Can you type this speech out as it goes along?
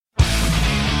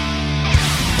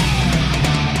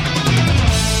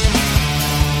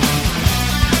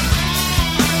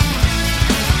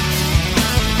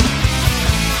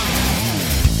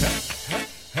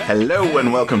Hello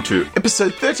and welcome to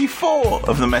episode 34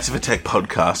 of the Massive Attack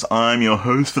podcast. I'm your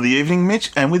host for the evening,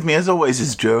 Mitch, and with me as always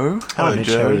is Joe. Hello, Mitch,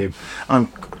 Joe. how are you? I'm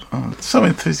so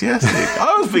enthusiastic.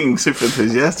 I was being super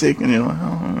enthusiastic and you're like,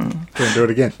 oh. Don't do it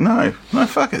again. No,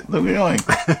 fuck it. Look, we're going.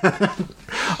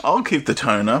 I'll keep the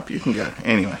tone up. You can go.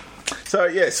 Anyway. So,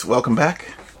 yes, welcome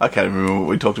back. I can't remember what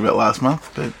we talked about last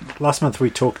month, but... Last month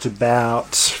we talked about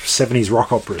 70s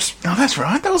rock operas. Oh, that's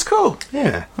right. That was cool.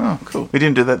 Yeah. Oh, cool. We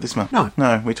didn't do that this month.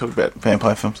 No. We talked about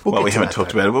vampire films. We'll we haven't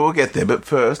talked about it, but we'll get there. But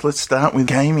first, let's start with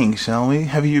gaming, shall we?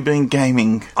 Have you been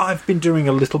gaming? I've been doing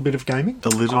a little bit of gaming. A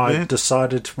little bit? I've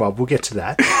decided... Well, we'll get to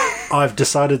that. I've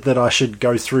decided that I should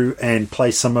go through and play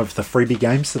some of the freebie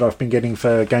games that I've been getting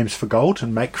for Games for Gold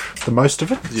and make the most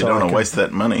of it. You don't want to waste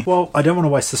that money. Well, I don't want to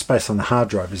waste the space on the hard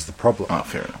drive is the problem. Oh,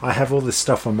 fair enough. I have all this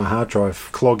stuff on my hard drive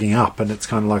clogging up, and it's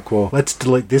kind of like, well, let's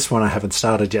delete this one I haven't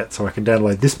started yet so I can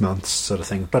download this month's sort of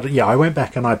thing. But yeah, I went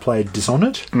back and I played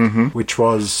Dishonoured, which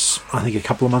was, I think, a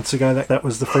couple of months ago that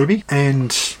was the freebie,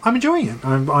 and I'm enjoying it.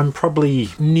 I'm probably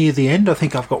near the end. I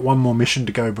think I've got one more mission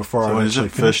to go before I actually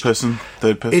finish. First person,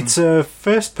 third person? It's a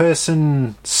first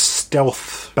person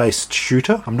stealth-based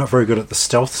shooter. I'm not very good at the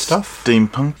stealth stuff.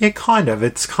 Steampunk? Yeah, kind of.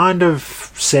 It's kind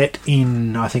of set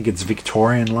in, I think it's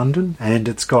Victorian London, and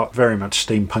it's got very much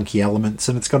steampunky elements,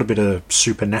 and it's got a bit of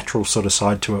supernatural sort of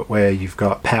side to it where you've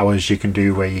got powers you can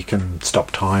do where you can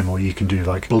stop time, or you can do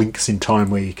like blinks in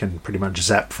time where you can pretty much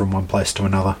zap from one place to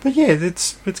another. But yeah,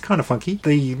 it's kind of funky.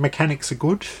 The mechanics are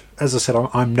good. As I said,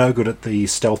 I'm no good at the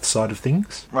stealth side of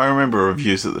things. I remember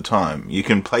reviews at the time. You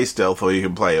can play stealth or you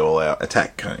can play all-out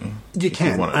attack, can't you? You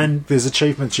can, and there's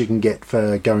achievements you can get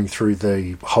for going through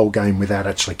the whole game without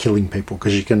actually killing people,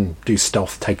 because you can do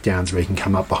stealth takedowns where you can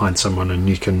come up behind someone and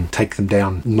you can take them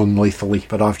down non-lethally.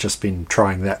 But I've just been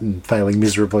trying that and failing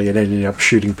miserably and ending up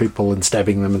shooting people and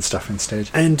stabbing them and stuff instead.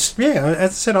 And yeah,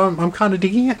 as I said, I'm kind of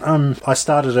digging it. I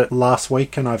started it last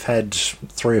week and I've had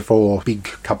 3 or 4 big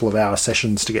couple of hour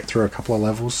sessions to get through a couple of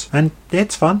levels, and yeah,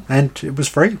 it's fun, and it was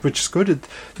free, which is good.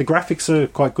 The graphics are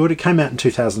quite good. It came out in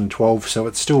 2012, so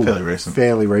it's still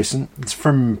fairly recent. It's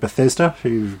from Bethesda,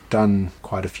 who've done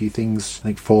quite a few things. I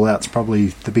think Fallout's probably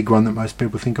the big one that most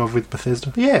people think of with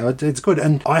Bethesda. But yeah, it's good,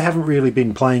 and I haven't really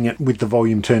been playing it with the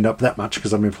volume turned up that much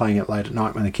because I've been playing it late at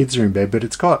night when the kids are in bed, but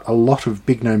it's got a lot of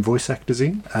big name voice actors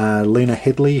in. Lena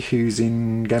Headey, who's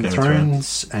in Game of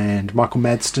Thrones, and Michael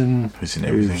Madsen,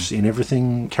 who's in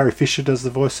everything. Carrie Fisher does the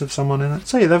voice of someone in it.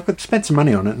 So yeah, they've spent some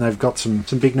money on it, and they've got some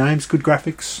big names, good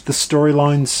graphics. The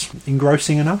storyline's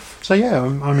engrossing enough. So yeah,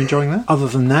 I'm enjoying that. Other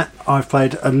than that, I've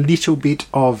played a little bit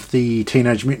of the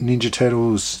Teenage Mutant Ninja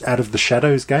Turtles Out of the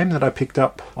Shadows game that I picked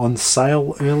up on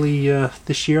sale early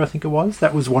this year, I think it was.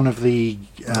 That was one of the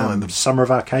Summer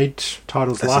of Arcade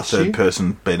titles last year. That's a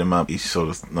third-person beat-em-up, you sort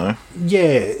of know. Yeah,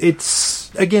 it's...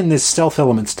 Again, there's stealth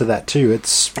elements to that too.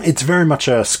 It's very much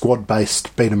a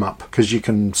squad-based beat-em-up, because you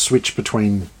can switch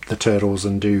between the turtles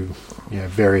and do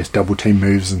various double team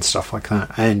moves and stuff like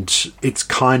that, and it's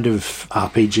kind of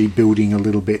RPG building a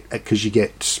little bit because you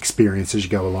get experience as you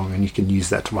go along and you can use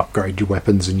that to upgrade your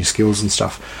weapons and your skills and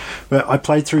stuff. But I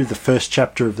played through the first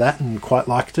chapter of that and quite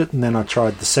liked it, and then I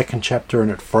tried the second chapter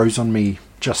and it froze on me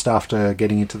just after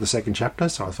getting into the second chapter,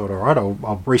 so I thought, alright,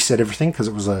 I'll reset everything, because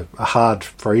it was a hard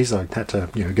freeze. I had to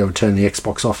go and turn the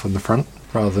Xbox off on the front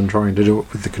rather than trying to do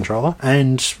it with the controller.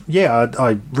 And yeah,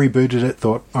 I rebooted it,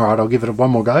 thought, alright, I'll give it one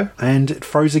more go, and it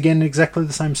froze again in exactly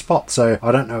the same spot. So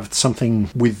I don't know if it's something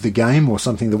with the game or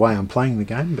something the way I'm playing the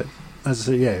game, but as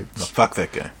I said, yeah. Fuck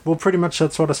that game. Well, pretty much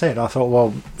that's what I said. I thought,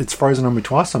 well, it's frozen on me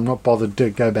twice. I'm not bothered to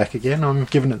go back again. I'm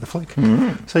giving it the flick.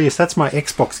 Mm-hmm. So yes, that's my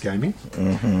Xbox gaming.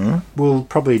 Mm-hmm. We'll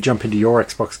probably jump into your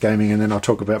Xbox gaming and then I'll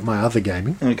talk about my other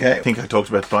gaming. Okay. I think I talked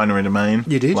about Binary Domain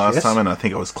last time, and I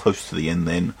think I was close to the end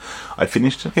then. I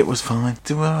finished it. It was fine.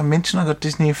 Did I mention I got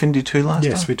Disney Infinity 2 last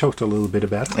time? Yes, we talked a little bit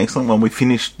about it. Excellent. Well, we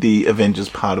finished the Avengers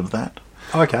part of that.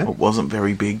 Okay. It wasn't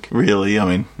very big, really. I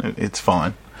mean, it's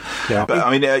fine. Yeah. But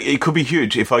I mean, it could be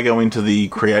huge if I go into the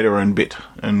creator-owned bit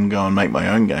and go and make my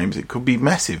own games. It could be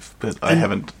massive, but I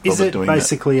haven't bothered doing that.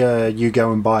 Is it basically you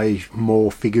go and buy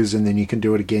more figures and then you can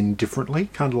do it again differently,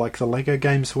 kind of like the Lego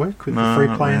games work with the free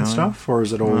play and stuff, or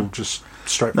is it all just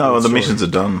straight? No, the missions are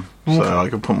done, so I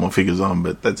can put more figures on,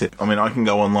 but that's it. I mean, I can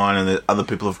go online and other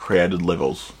people have created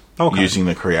levels. Using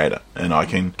the creator, and I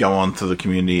can go on to the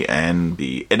community and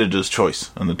the editor's choice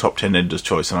and the top 10 editor's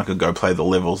choice, and I could go play the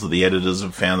levels that the editors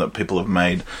have found that people have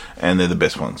made, and they're the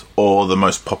best ones or the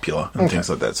most popular and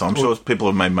things like that. So I'm sure people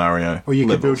have made Mario or you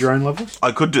levels. could build your own levels.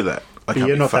 I could do that. But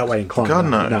you're not that way inclined. God,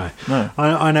 no.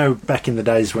 I know back in the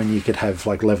days when you could have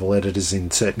like level editors in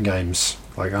certain games,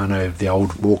 Like, I know the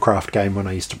old Warcraft game when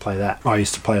I used to play that. I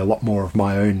used to play a lot more of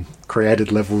my own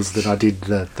created levels than I did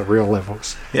the real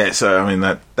levels. Yeah, so, I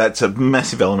mean, that's a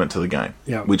massive element to the game,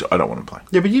 yeah. which I don't want to play.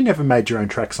 Yeah, but you never made your own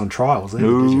tracks on Trials, either,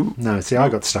 did you? No, see, I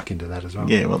got stuck into that as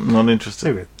well. Yeah, well, not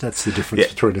interested. See, that's the difference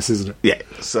between us, isn't it? Yeah,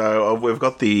 so we've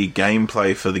got the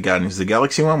gameplay for the Guardians of the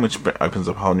Galaxy one, which opens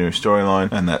up a whole new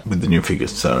storyline, and that with the new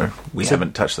figures, so we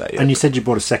haven't touched that yet. And you said you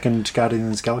bought a second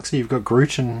Guardians of the Galaxy. You've got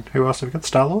Groot, and who else have you got?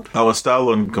 Star-Lord? Oh, well,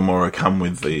 Star-Lord and Gamora come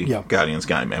with the Guardians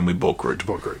game, and we bought Groot.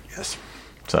 Yes.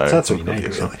 So that's what you need,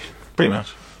 really. Pretty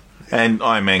much. And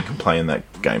Iron Man can play in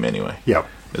that game anyway. Yeah.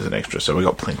 As an extra, so we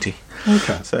got plenty.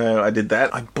 Okay. So I did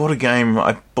that. I bought a game.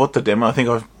 I bought the demo. I think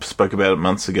I spoke about it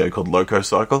months ago, called Loco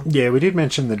Cycle. Yeah, we did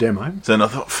mention the demo. So then I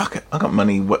thought, fuck it. I got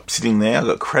money sitting there. I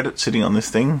got credit sitting on this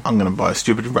thing. I'm going to buy a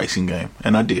stupid racing game.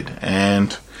 And I did.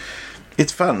 And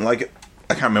it's fun. Like,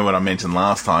 I can't remember what I mentioned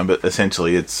last time, but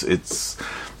essentially it's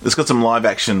got some live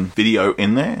action video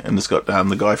in there, and it's got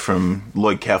the guy from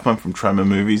Lloyd Kaufman from Troma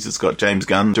Movies. It's got James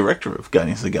Gunn, director of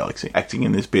Guardians of the Galaxy, acting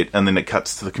in this bit, and then it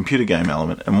cuts to the computer game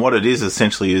element. And what it is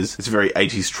essentially is it's a very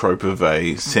 80s trope of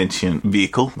a sentient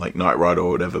vehicle, like Knight Rider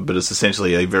or whatever, but it's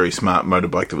essentially a very smart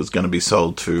motorbike that was going to be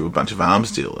sold to a bunch of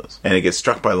arms dealers. And it gets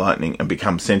struck by lightning and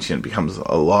becomes sentient, becomes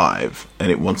alive,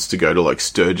 and it wants to go to like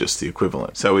Sturgis, the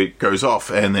equivalent. So it goes off,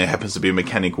 and there happens to be a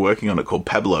mechanic working on it called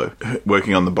Pablo,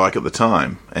 working on the bike at the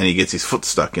time. And he gets his foot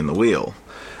stuck in the wheel,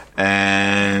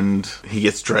 and he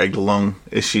gets dragged along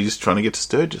as she's trying to get to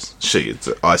Sturgis. It's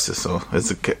Isis, or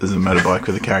as a motorbike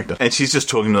with a character. And she's just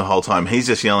talking the whole time. He's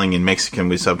just yelling in Mexican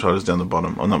with subtitles down the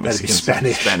bottom. Or not Mexican,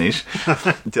 Spanish.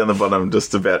 Down the bottom,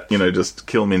 just about, just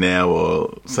kill me now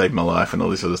or save my life and all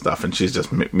this sort of stuff. And she's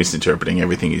just misinterpreting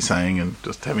everything he's saying and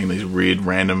just having these weird,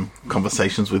 random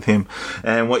conversations with him.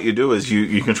 And what you do is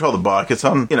you control the bike. It's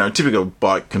on, typical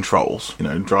bike controls,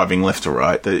 driving left to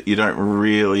right, that you don't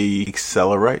really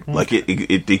accelerate. Like,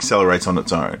 it accelerates on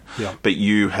its own. Yeah. But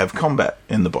you have combat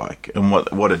in the bike. And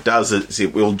what it does is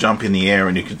it will jump in the air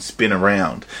and you can spin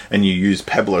around. And you use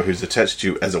Pablo, who's attached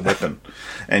to you, as a weapon.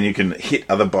 And you can hit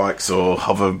other bikes or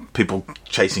hover people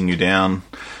chasing you down.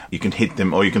 You can hit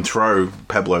them, or you can throw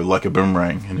Pablo like a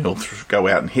boomerang. And he'll go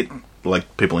out and hit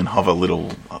like people in hover little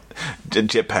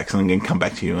jetpacks and then come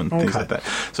back to you and things like that.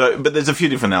 So, but there's a few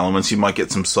different elements. You might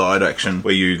get some side action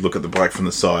where you look at the bike from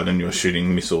the side and you're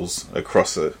shooting missiles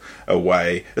across a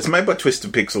way. It's made by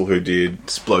Twisted Pixel, who did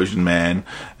Explosion Man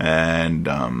and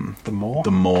The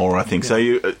More, I think. Yeah.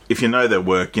 So if you know their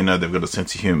work, they've got a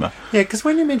sense of humour. Yeah, because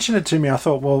when you mentioned it to me, I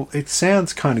thought, well, it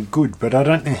sounds kind of good, but I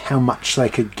don't know how much they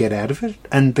could get out of it.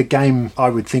 And the game, I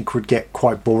would think, would get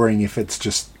quite boring if it's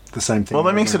just the same thing. Well,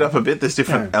 they mix it up a bit. There's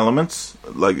different elements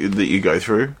like that you go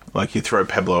through. Like, you throw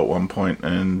Pablo at one point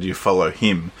and you follow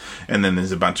him, and then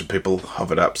there's a bunch of people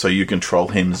hovered up, so you control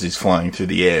him as he's flying through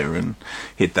the air and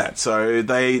hit that. So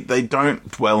they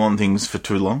don't dwell on things for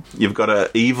too long. You've got an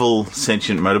evil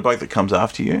sentient motorbike that comes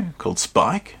after you called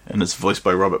Spike, and it's voiced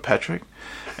by Robert Patrick.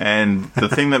 And the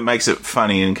thing that makes it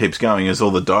funny and keeps going is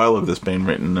all the dialogue that's been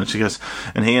written. And she goes,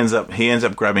 and he ends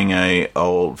up grabbing a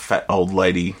fat old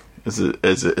lady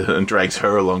and drags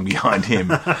her along behind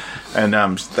him.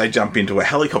 And they jump into a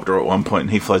helicopter at one point,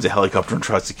 and he flies a helicopter and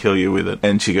tries to kill you with it.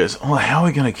 And she goes, oh, how are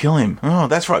we going to kill him? Oh,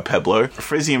 that's right, Pablo.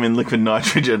 Freeze him in liquid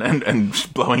nitrogen and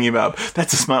blowing him up.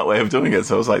 That's a smart way of doing it.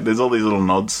 So I was like, there's all these little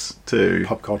nods to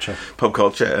pop culture.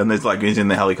 And there's like, he's in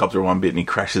the helicopter one bit and he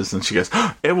crashes, and she goes,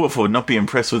 oh, Airwolf would not be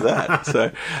impressed with that.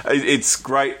 So it's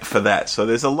great for that. So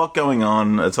there's a lot going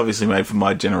on. It's obviously made for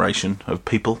my generation of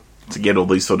people to get all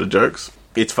these sort of jokes.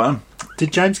 It's fun.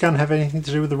 Did James Gunn have anything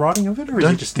to do with the writing of it, or I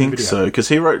don't think so, because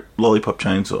he wrote Lollipop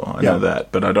Chainsaw. I know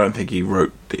that, but I don't think he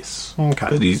wrote this. Okay.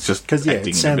 But he's just because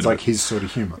it sounds like his sort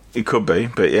of humour. It could be,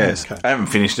 but yes, I haven't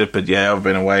finished it. But yeah, I've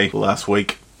been away last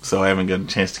week, so I haven't got a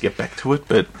chance to get back to it.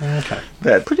 But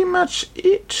that's pretty much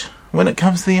it when it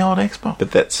comes to the old Xbox.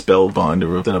 But that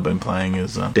Spellbinder that I've been playing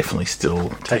is definitely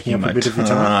still taking up a bit of your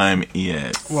time.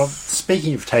 Yes. Well,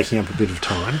 speaking of taking up a bit of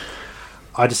time,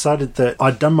 I decided that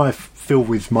I'd done my fill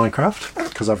with Minecraft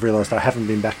because I've realised I haven't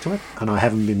been back to it and I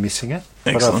haven't been missing it.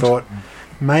 Excellent. But I thought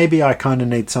maybe I kind of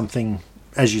need something,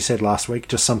 as you said last week,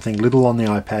 just something little on the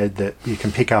iPad that you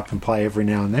can pick up and play every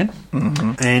now and then.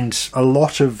 Mm-hmm. And a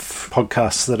lot of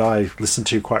podcasts that I listen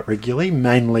to quite regularly,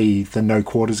 mainly the No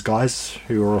Quarters guys,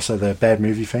 who are also the Bad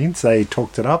Movie Fiends, they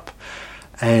talked it up.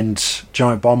 And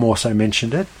Giant Bomb also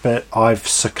mentioned it, but I've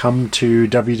succumbed to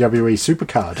WWE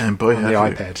Supercard and boy, on the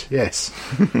iPad. Yes.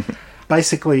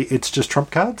 Basically, it's just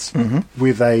trump cards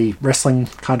with a wrestling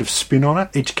kind of spin on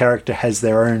it. Each character has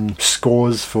their own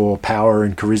scores for power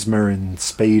and charisma and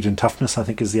speed and toughness, I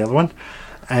think is the other one.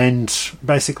 And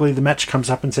basically the match comes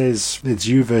up and says it's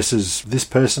you versus this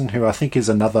person, who I think is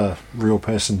another real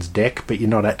person's deck, but you're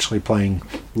not actually playing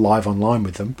live online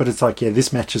with them. But it's like, yeah,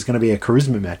 this match is going to be a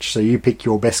charisma match, so you pick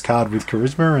your best card with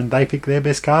charisma and they pick their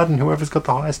best card, and whoever's got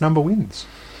the highest number wins.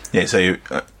 Yeah, so you,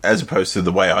 as opposed to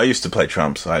the way I used to play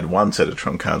trumps, I had one set of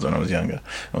trump cards when I was younger.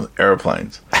 It was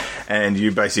aeroplanes. And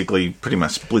you basically pretty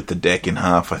much split the deck in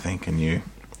half, I think, and you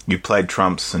played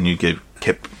trumps and you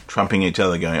kept trumping each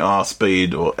other, going,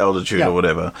 speed or altitude or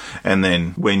whatever. And then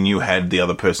when you had the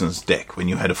other person's deck, when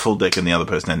you had a full deck and the other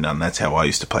person had none, that's how I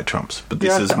used to play trumps. But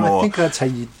this is more... I think that's how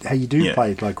you do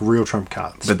play, like, real trump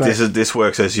cards. But this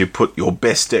works as you put your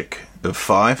best deck of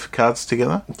 5 cards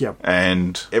together. Yep.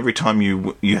 And every time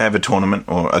you have a tournament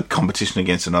or a competition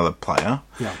against another player,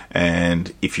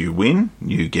 and if you win,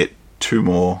 you get 2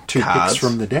 more cards picks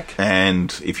from the deck,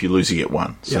 and if you lose you get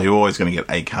 1, so you're always going to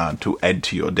get a card to add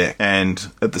to your deck.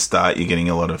 And at the start you're getting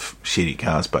a lot of shitty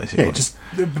cards, basically.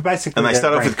 Basically, and they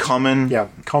start off with common,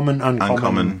 common,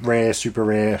 uncommon, rare, super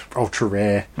rare, ultra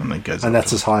rare, and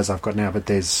that's as high as I've got now, but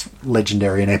there's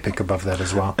legendary and epic above that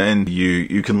as well. And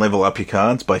you can level up your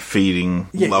cards by feeding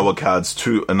lower cards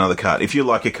to another card. If you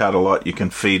like a card a lot, you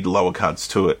can feed lower cards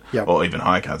to it, or even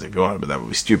higher cards if you want, but that would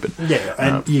be stupid.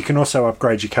 And you can also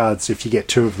upgrade your cards. If you get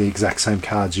 2 of the exact same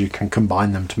cards, you can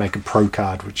combine them to make a pro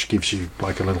card, which gives you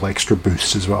like a little extra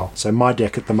boost as well. So my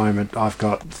deck at the moment, I've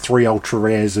got 3 ultra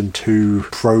rares and 2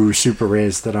 pro super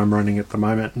rares that I'm running at the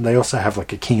moment. And they also have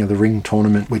like a King of the Ring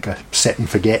tournament with a set and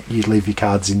forget. You leave your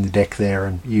cards in the deck there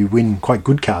and you win quite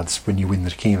good cards when you win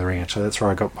the King of the Ring. Actually, that's where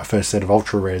I got my first set of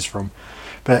ultra rares from.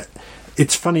 But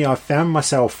it's funny, I found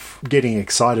myself getting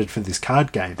excited for this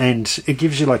card game, and it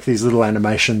gives you like these little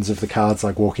animations of the cards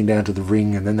like walking down to the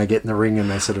ring, and then they get in the ring and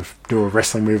they sort of do a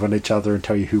wrestling move on each other and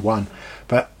tell you who won.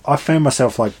 But I found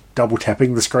myself like double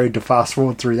tapping the screen to fast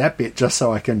forward through that bit just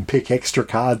so I can pick extra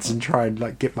cards and try and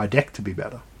like get my deck to be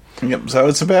better. Yep, so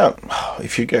it's about,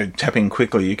 if you go tapping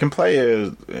quickly, you can play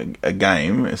a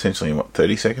game essentially in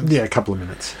 30 seconds? Yeah, a couple of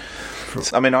minutes.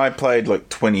 I mean, I played like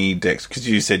 20 decks because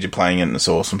you said you're playing it and it's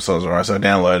awesome, so I was alright. So I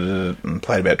downloaded it and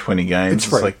played about 20 games.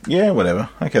 It's like, yeah, whatever.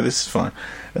 Okay, this is fine.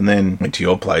 And then went to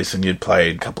your place and you'd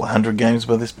played a couple of 100 games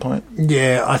by this point.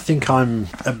 Yeah, I think I'm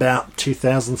about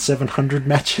 2,700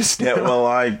 matches now. Yeah, well,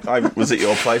 I was at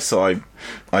your place, so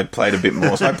I played a bit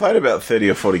more. So I played about 30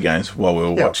 or 40 games while we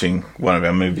were watching one of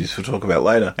our movies we'll talk about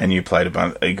later. And you played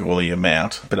about equally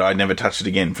amount. But I never touched it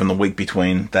again from the week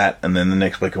between that and then the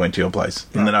next week I went to your place.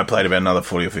 And then I played about another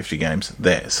 40 or 50 games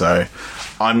there. So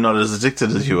I'm not as addicted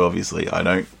as you, obviously. I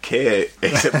don't care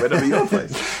except when I'm at your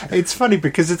place. It's funny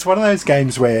because it's one of those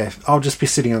games where I'll just be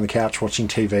sitting on the couch watching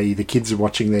TV, the kids are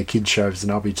watching their kids' shows,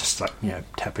 and I'll be just like,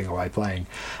 tapping away playing.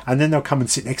 And then they'll come and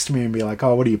sit next to me and be like,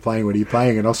 oh, what are you playing? What are you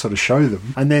playing? And I'll sort of show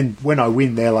them. And then when I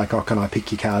win, they're like, oh, can I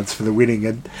pick your cards for the winning?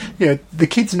 And, the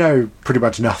kids know pretty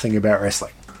much nothing about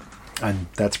wrestling. And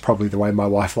that's probably the way my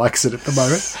wife likes it at the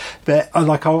moment. But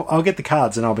I'll get the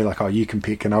cards and I'll be like, oh, you can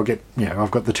pick. And I'll get, I've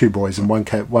got the 2 boys and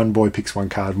one boy picks one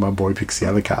card and one boy picks the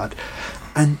other card.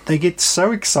 And they get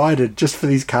so excited just for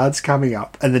these cards coming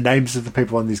up and the names of the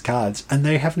people on these cards, and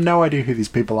they have no idea who these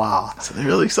people are. So they're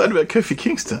really excited about Kofi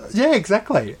Kingston. Yeah,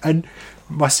 exactly. And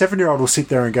my 7-year-old will sit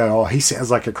there and go, oh, he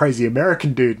sounds like a crazy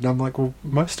American dude. And I'm like, well,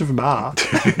 most of them are.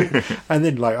 And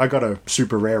then, I got a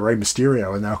super rare Rey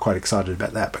Mysterio, and they were quite excited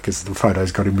about that because the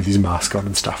photos got him with his mask on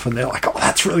and stuff. And they're like, oh,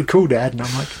 that's really cool, Dad. And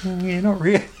I'm like, yeah, not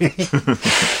really.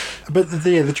 But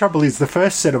the trouble is, the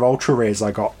first set of ultra rares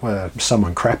I got were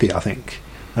someone crappy, I think.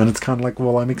 And it's kind of like,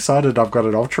 well, I'm excited I've got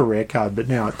an ultra rare card, but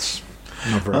now it's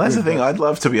not very good. That's the thing. I'd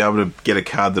love to be able to get a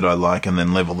card that I like and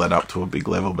then level that up to a big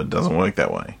level, but it doesn't work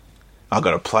that way. I've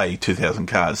got to play 2,000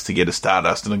 cards to get a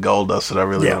Stardust and a Gold Dust that I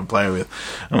really want to play with.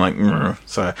 I'm like,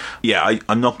 So,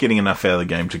 I'm not getting enough out of the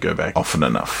game to go back often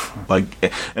enough.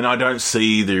 And I don't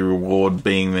see the reward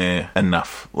being there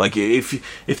enough.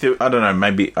 If there, I don't know,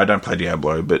 maybe I don't play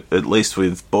Diablo, but at least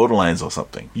with Borderlands or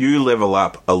something, you level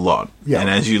up a lot. Yeah. And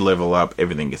as you level up,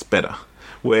 everything gets better.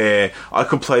 Where I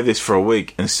could play this for a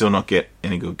week and still not get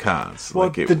any good cards. Well,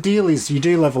 the deal is you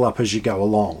do level up as you go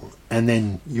along, and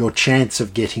then your chance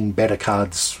of getting better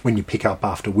cards when you pick up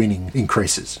after winning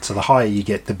increases. So the higher you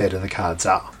get, the better the cards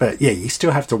are. But you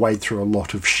still have to wade through a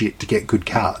lot of shit to get good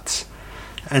cards.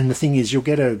 And the thing is, you'll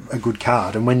get a good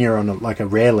card, and when you're on a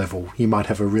rare level, you might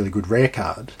have a really good rare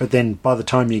card. But then by the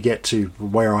time you get to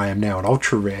where I am now at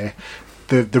ultra rare,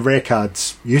 the rare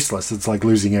card's useless. It's like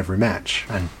losing every match,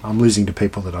 and I'm losing to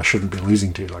people that I shouldn't be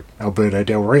losing to, like Alberto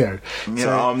Del Rio.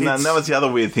 Yeah, and that was the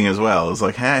other weird thing as well. It's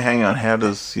like, hey, hang on, how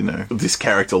does, this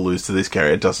character lose to this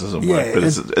character? It doesn't work, but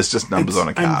it's just numbers on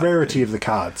a card. And rarity of the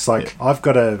cards. Like, I've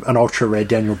got an ultra rare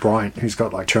Daniel Bryant who's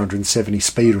got like 270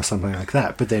 speed or something like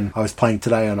that, but then I was playing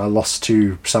today and I lost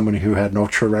to someone who had an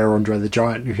ultra rare Andre the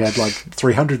Giant who had like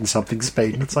 300 and something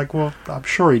speed, and it's like, well, I'm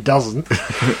sure he doesn't.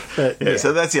 But,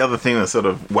 so that's the other thing that's sort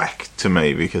of whack to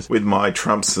me, because with my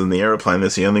trumps and the aeroplane,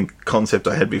 that's the only concept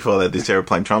I had before that, this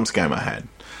aeroplane trumps game I had.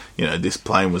 This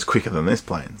plane was quicker than this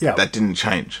plane. Yeah. That didn't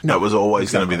change. No, that was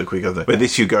always going to be the quicker thing. But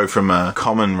this, you go from a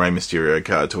common Rey Mysterio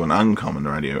card to an uncommon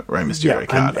Rey Mysterio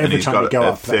card. And he's got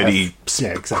a 30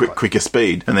 quicker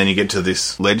speed. And then you get to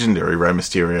this legendary Rey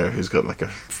Mysterio who's got like a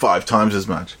 5 times as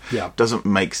much. Yeah. Doesn't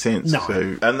make sense. No.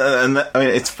 So, and that, I mean,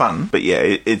 it's fun, but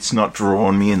it's not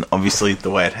drawn me in, obviously,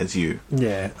 the way it has you.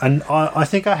 Yeah, and I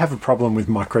think I have a problem with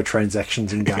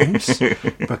microtransactions in games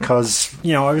because,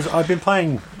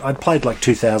 I'd played like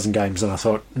 2,000 games and I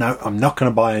thought, no, I'm not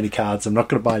going to buy any cards.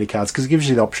 Because it gives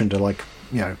you the option to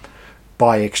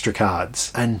buy extra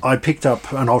cards. And I picked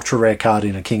up an ultra rare card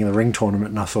in a King of the Ring tournament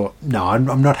and I thought, no,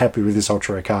 I'm not happy with this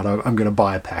ultra rare card. I'm going to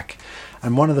buy a pack.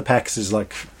 And one of the packs is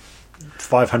like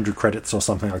 500 credits or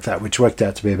something like that, which worked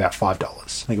out to be about $5. I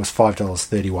think it was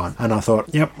 $5.31. And I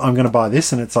thought, yep, I'm going to buy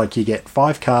this. And it's like you get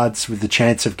 5 cards with the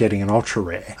chance of getting an ultra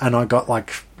rare. And I got like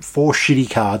 4 shitty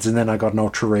cards, and then I got an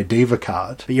ultra rare diva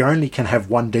card. But you only can have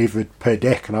 1 diva per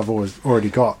deck, and I've already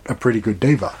got a pretty good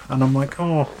diva. And I'm like,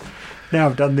 oh, now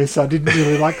I've done this. I didn't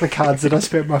really like the cards that I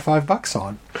spent my $5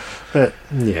 on. But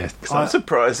yeah, I'm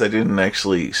surprised they didn't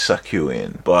actually suck you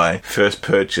in by first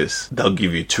purchase. They'll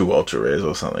give you 2 ultra rares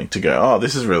or something to go, oh,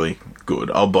 this is really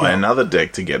good. I'll buy another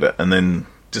deck to get it, and then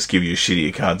just give you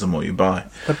shittier cards the more you buy.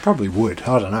 They probably would.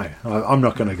 I don't know. I'm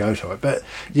not going to go to it. But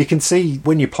you can see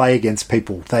when you play against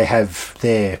people, they have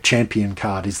their champion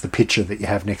card is the picture that you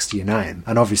have next to your name.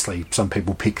 And obviously some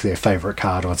people pick their favourite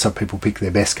card or some people pick their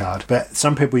best card. But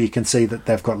some people you can see that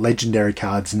they've got legendary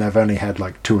cards and they've only had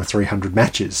like 200 or 300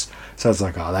 matches. So it's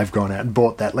like, oh, they've gone out and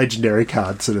bought that legendary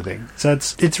card sort of thing. So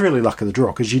it's really luck of the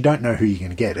draw because you don't know who you're going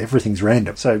to get. Everything's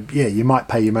random. So yeah, you might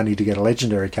pay your money to get a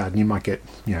legendary card and you might get,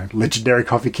 legendary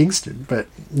Coffee Kingston. But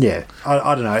yeah,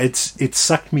 I don't know. It's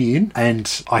sucked me in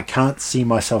and I can't see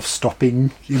myself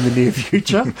stopping in the near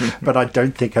future, but I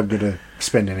don't think I'm going to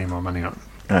spend any more money on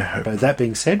it. I hope. But that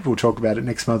being said, we'll talk about it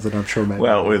next month and I'm sure maybe...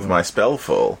 Well, with my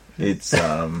Spellfall, it's...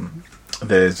 I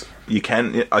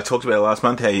talked about it last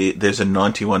month, how there's a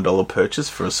 $91 purchase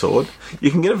for a sword.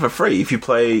 You can get it for free if you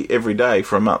play every day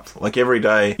for a month. Like every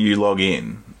day you log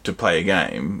in to play a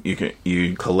game,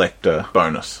 you collect a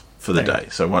bonus for the day.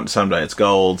 So some day it's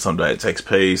gold, some day it's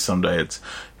XP, some day it's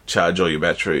charge all your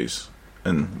batteries.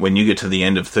 And when you get to the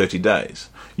end of 30 days,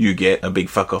 you get a big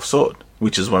fuck off sword,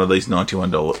 which is one of these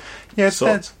 $91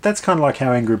 swords. That's kind of like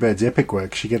how Angry Birds Epic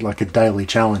works. You get like a daily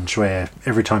challenge where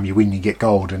every time you win you get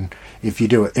gold, and if you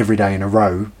do it every day in a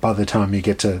row, by the time you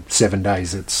get to 7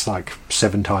 days it's like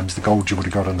 7 times the gold you would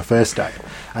have got on the first day.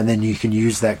 And then you can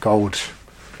use that gold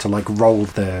to like roll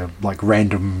the like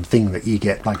random thing that you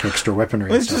get, like extra weaponry.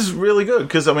 This is really good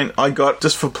because I got,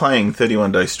 just for playing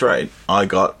 31 days straight, I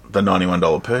got the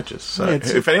 $91 purchase. So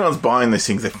if anyone's buying these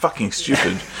things, they're fucking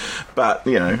stupid. But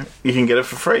you can get it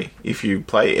for free if you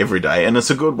play every day, and it's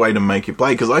a good way to make you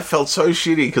play. Because I felt so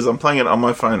shitty because I'm playing it on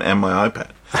my phone and my iPad.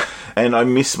 And I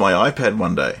missed my iPad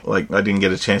one day. Like, I didn't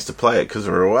get a chance to play it because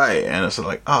we were away. And it's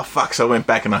like, oh, fuck. So I went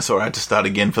back and I saw I had to start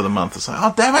again for the month. It's like,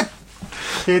 oh, damn it.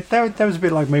 Yeah, that was a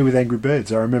bit like me with Angry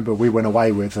Birds. I remember we went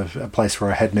away with a place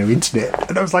where I had no internet.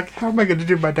 And I was like, how am I going to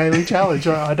do my daily challenge?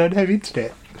 I don't have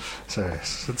internet. So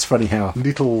it's funny how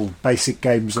little basic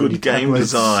games... Good game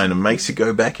design. It makes you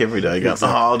go back every day. Go,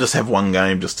 I'll just have one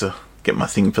game just to get my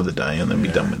thing for the day and then be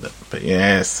done with it. But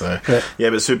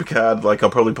but Supercard, like,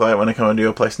 I'll probably play it when I come into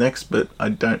your place next, but I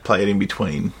don't play it in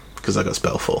between because I got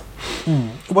Spellfall.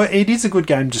 Well, it is a good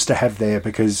game just to have there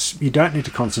because you don't need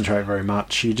to concentrate very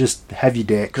much. You just have your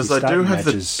deck. Because I do have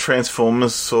the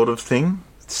Transformers sort of thing.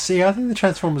 See, I think the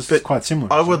Transformers is quite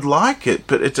similar. I would like it,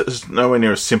 but it's nowhere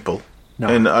near as simple. No.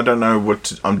 And I don't know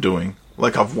what I'm doing.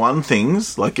 Like, I've won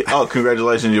things. Like, oh,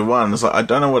 congratulations, you won. It's like, I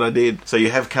don't know what I did. So you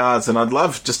have cards, and I'd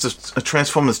love just a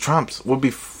Transformers Trumps. Would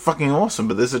be fucking awesome.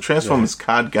 But there's a Transformers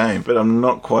card game, but I'm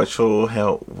not quite sure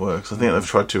how it works. I think they've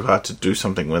tried too hard to do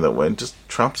something with it when just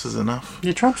Trumps is enough.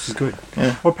 Yeah, Trumps is good.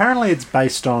 Yeah. Well, apparently it's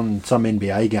based on some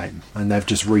NBA game, and they've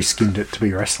just reskinned it to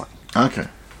be wrestling. Okay.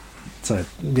 So,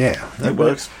 yeah. It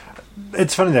works.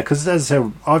 it's funny though, because as I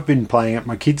said, I've been playing it,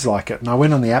 my kids like it, and I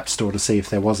went on the App Store to see if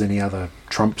there was any other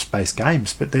Trumps-based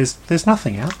games, but there's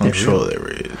nothing out there. I'm sure really.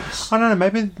 there is. I don't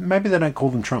know, maybe they don't call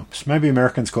them Trumps. Maybe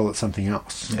Americans call it something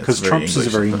else. Because Trumps is a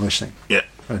very English thing. Yeah.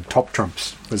 Top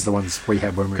Trumps was the ones we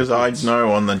had when we were Because I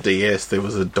know on the DS there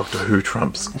was a Doctor Who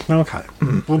Trumps. Okay.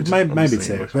 Well, maybe it's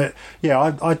there. But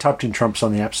yeah, I typed in Trumps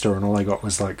on the App Store and all I got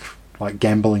was like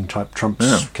gambling type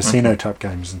Trumps, casino type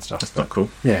games and stuff. That's not cool.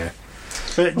 Yeah.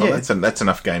 But well, that's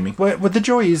enough gaming. Well, the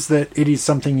joy is that it is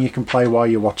something you can play while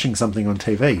you're watching something on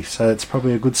TV, so it's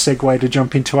probably a good segue to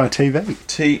jump into our TV.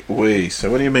 TV.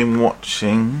 So what have you been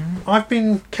watching? I've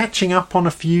been catching up on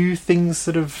a few things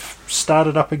that have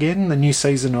started up again. The new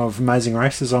season of Amazing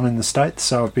Race is on in the States,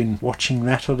 so I've been watching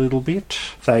that a little bit.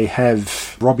 They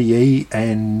have Robbie E.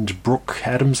 and Brooke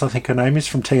Adams, I think her name is,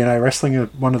 from TNA Wrestling,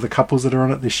 one of the couples that are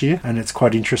on it this year, and it's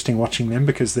quite interesting watching them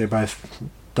because they're both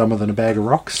dumber than a bag of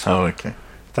rocks. Oh, okay.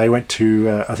 They went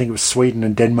to, I think it was Sweden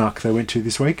and Denmark they went to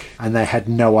this week, and they had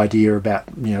no idea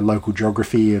about, local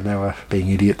geography, and they were being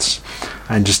idiots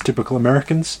and just typical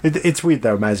Americans. It's weird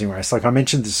though, Amazing Race. Like I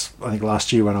mentioned this, I think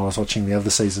last year when I was watching the other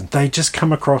season, they just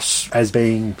come across as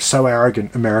being so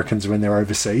arrogant, Americans, when they're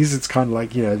overseas. It's kind of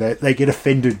like, they get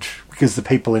offended because the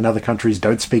people in other countries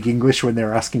don't speak English when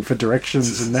they're asking for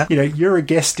directions and that. You're a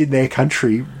guest in their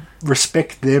country.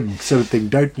 Respect them, sort of thing.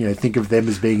 Don't think of them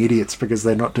as being idiots because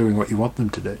they're not doing what you want them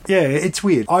to do. Yeah, it's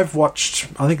weird. I've watched,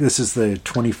 I think this is the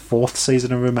 24th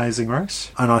season of Amazing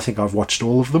Race, and I think I've watched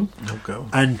all of them. Oh, go.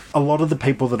 And a lot of the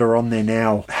people that are on there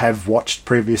now have watched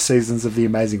previous seasons of the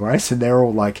Amazing Race, and they're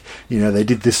all like, they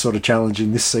did this sort of challenge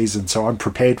in this season, so I'm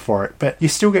prepared for it. But you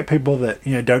still get people that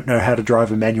don't know how to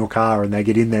drive a manual car, and they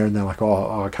get in there and they're like,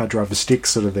 oh, I can't drive a stick,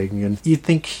 sort of thing. And you'd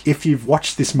think if you've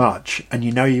watched this much and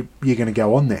you're going to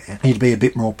go on there, you'd be a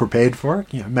bit more prepared for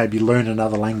it. Maybe learn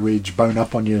another language, bone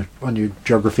up on your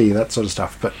geography, that sort of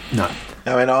stuff. But no.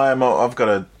 I mean, I've got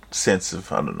a sense of,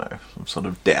 I don't know, some sort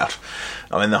of doubt.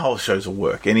 I mean, the whole shows will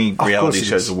work. Any reality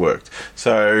shows have worked.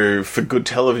 So for good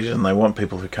television, they want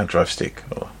people who can't drive stick.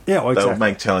 Or they'll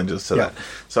make challenges to that.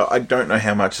 So I don't know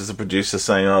how much as a producer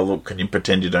saying, oh, look, can you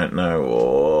pretend you don't know?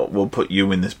 Or we'll put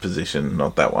you in this position,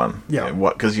 not that one. Yeah.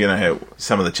 Because how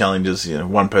some of the challenges,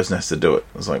 one person has to do it.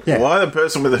 It's like, why the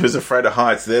person who's afraid of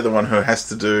heights, they're the one who has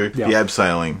to do the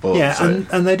abseiling.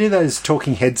 And they do those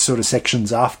talking head sort of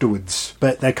sections afterwards,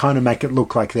 but they kind of make it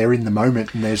look like they're in the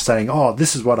moment and they're saying, oh,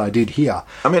 this is what I did here.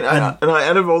 I mean,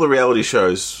 out of all the reality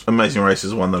shows, Amazing Race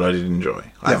is one that I did enjoy.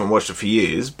 I haven't watched it for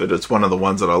years, but it's one of the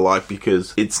ones that I like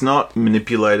because it's not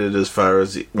manipulated as far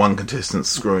as one contestant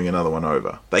screwing another one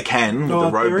over. They can with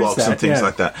the roadblocks and things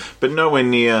like that, but nowhere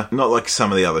near, not like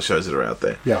some of the other shows that are out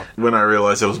there. Yeah. When I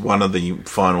realised there was one of the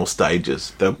final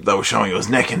stages, they were showing it was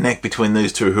neck and neck between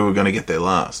these two who were going to get there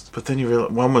last. But then you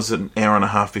realise one was an hour and a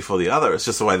half before the other. It's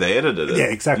just the way they edited it. Yeah,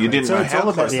 exactly. You didn't know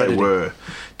how close they were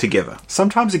together.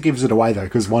 Sometimes it gives it away though,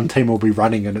 because one team will be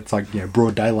running and it's like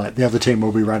broad daylight, the other team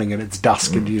will be running and it's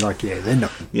dusk, and you're like, they're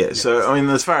not. Yeah, so I mean,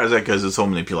 as far as that goes, it's all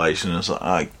manipulation. It's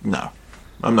like, no,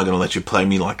 I'm not going to let you play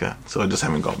me like that. So I just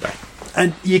haven't gone back.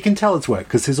 And you can tell it's work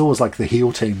because there's always like the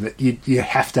heel team that you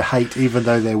have to hate even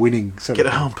though they're winning. Get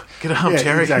a hump,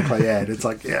 Terry. Exactly. Yeah, it's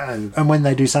like And when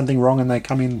they do something wrong and they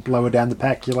come in lower down the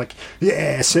pack, you're like,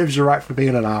 serves you right for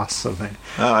being an ass, sort of thing.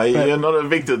 You're not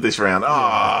evicted this round.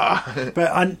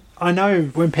 But I know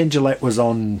when Penn Jillette was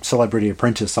on Celebrity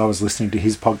Apprentice, I was listening to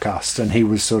his podcast and he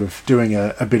was sort of doing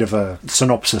a bit of a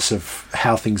synopsis of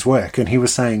how things work, and he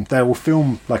was saying they will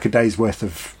film like a day's worth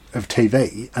of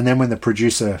TV, and then when the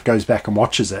producer goes back and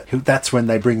watches it, that's when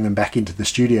they bring them back into the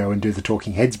studio and do the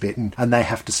talking heads bit, and they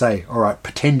have to say, all right,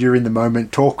 pretend you're in the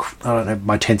moment, talk, I don't know,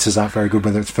 my tenses aren't very good,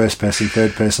 whether it's first person,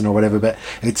 third person or whatever, but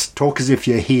it's talk as if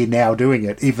you're here now doing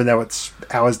it, even though it's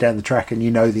hours down the track and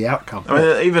you know the outcome. I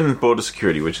mean, even Border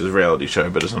Security, which is a reality show,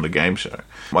 but it's not a game show.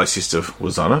 My sister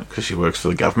was on it because she works for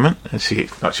the government, and she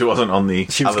wasn't on the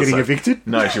She was getting evicted?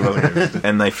 No, she wasn't getting evicted.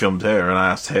 And they filmed her, and I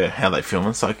asked her how they film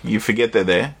it. It's like, you forget they're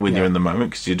there when you're in the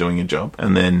moment because you're doing your job.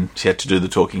 And then she had to do the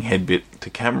talking head bit to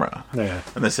camera. Yeah.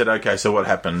 And they said, okay, so what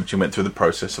happened? She went through the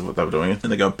process of what they were doing.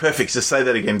 And they go, perfect, just say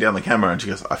that again down the camera. And she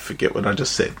goes, I forget what I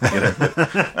just said.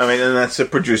 I mean, and that's the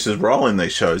producer's role in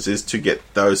these shows, is to get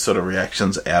those sort of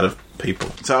reactions out of people.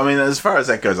 So, I mean, as far as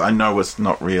that goes, I know it's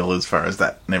not real as far as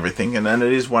that and everything, and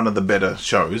it is one of the better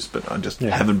shows, but I just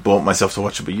haven't bought myself to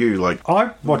watch it. But you, like,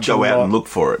 I watch go out and look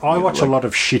for it. I watch a lot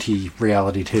of shitty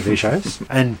reality TV shows,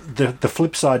 and the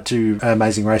flip side to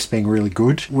Amazing Race being really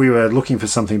good, we were looking for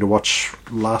something to watch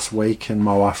last week, and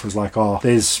my wife was like, oh,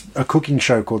 there's a cooking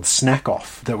show called Snack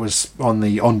Off that was on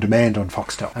the On Demand on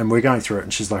Foxtel, and we're going through it,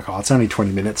 and she's like, oh, it's only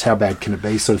 20 minutes, how bad can it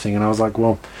be, sort of thing. And I was like,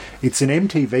 well, it's an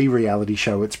MTV reality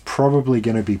show, it's probably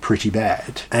going to be pretty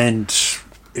bad. And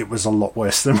it was a lot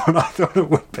worse than what I thought it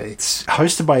would be. It's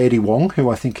hosted by Eddie Wong, who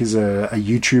I think is a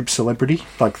YouTube celebrity.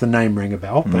 Like, the name rang a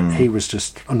bell, but he was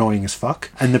just annoying as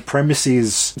fuck. And the premise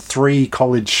is 3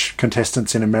 college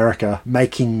contestants in America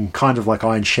making kind of like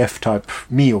Iron Chef type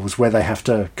meals, where they have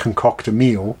to concoct a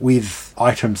meal with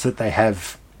items that they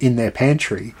have in their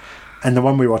pantry. And the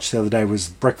one we watched the other day was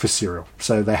breakfast cereal.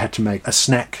 So they had to make a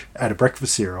snack out of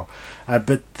breakfast cereal.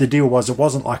 But the deal was, it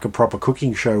wasn't like a proper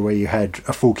cooking show where you had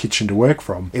a full kitchen to work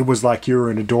from. It was like you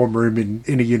were in a dorm room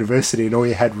in a university, and all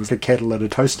you had was a kettle and a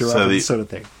toaster oven, sort of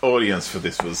thing. Audience for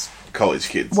this was college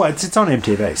kids. Well, it's on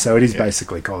MTV, so it is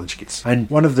basically college kids. And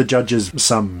one of the judges was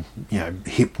some,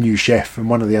 hip new chef, and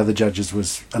one of the other judges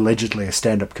was allegedly a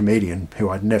stand-up comedian who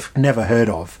I'd never heard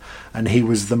of. And he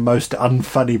was the most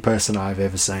unfunny person I've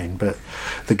ever seen. But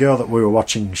the girl that we were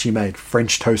watching, she made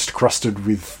French toast crusted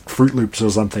with Fruit Loops or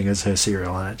something as her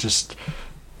cereal, and it just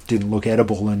didn't look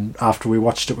edible. And after we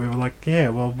watched it, we were like, yeah,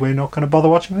 well, we're not going to bother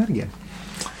watching that again.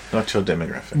 Not your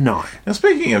demographic. No. Now,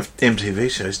 speaking of MTV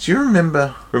shows, do you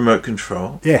remember Remote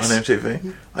Control on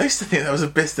MTV? I used to think that was the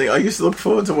best thing. I used to look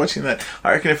forward to watching that.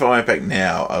 I reckon if I went back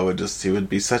now, it would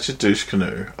be such a douche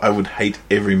canoe. I would hate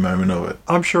every moment of it.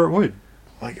 I'm sure it would.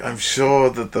 Like, I'm sure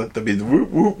that there'd be the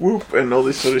whoop, whoop, whoop, and all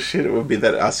this sort of shit. It would be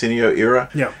that Arsenio era.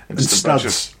 Yeah. And just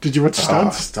Studs. Did you watch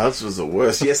Studs? Studs was the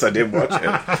worst. Yes, I did watch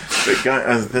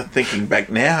it. But thinking back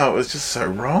now, it was just so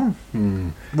wrong.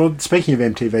 Well, speaking of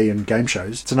MTV and game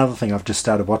shows, it's another thing I've just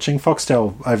started watching.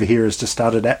 Foxtel over here has just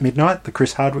started At Midnight, the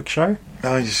Chris Hardwick show.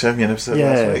 Oh, you showed me an episode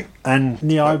last week. And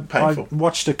I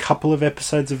watched a couple of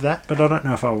episodes of that, but I don't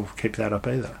know if I'll keep that up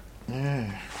either.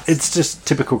 Yeah. It's just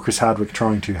typical Chris Hardwick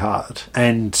trying too hard.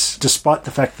 And despite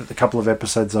the fact that the couple of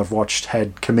episodes I've watched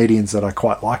had comedians that I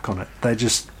quite like on it, they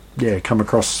just, come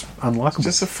across unlikable. It's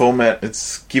just a format.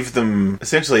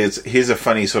 Here's a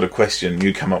funny sort of question.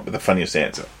 You come up with the funniest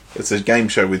answer. It's a game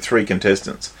show with 3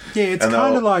 contestants. Yeah, it's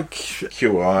kind of like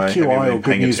QI or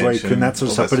Good News Week and that sort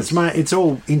of stuff. But it's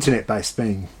all internet-based,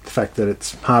 being the fact that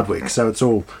it's Hardwick. So it's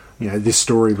all... this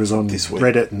story was on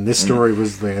Reddit, and this story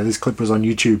was there. This clip was on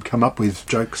YouTube. Come up with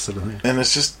jokes, sort of thing. And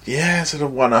it's just sort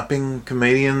of one-upping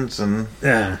comedians, and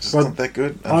it's not that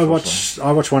good. I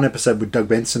watched one episode with Doug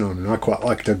Benson on, and I quite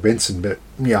like Doug Benson, but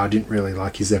I didn't really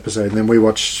like his episode. And then we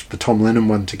watched the Tom Lennon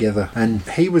one together, and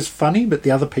he was funny, but the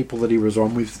other people that he was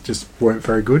on with just weren't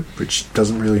very good, which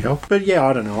doesn't really help. But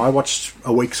I don't know. I watched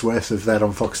a week's worth of that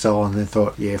on Foxtel, and then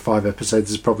thought, 5 episodes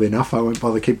is probably enough. I won't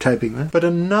bother keep taping that. But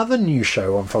another new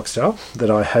show on Foxtel that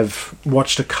I have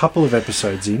watched a couple of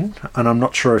episodes in, and I'm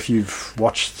not sure if you've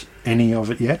watched any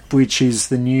of it yet, which is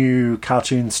the new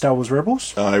cartoon Star Wars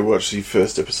Rebels. I watched the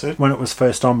first episode when it was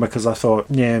first on, because I thought,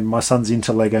 my son's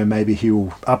into Lego, maybe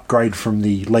he'll upgrade from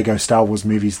the Lego Star Wars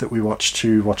movies that we watched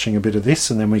to watching a bit of this,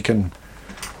 and then we can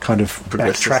kind of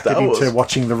backtrack it into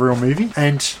watching the real movie.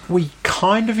 And we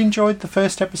kind of enjoyed the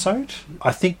first episode.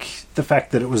 I think the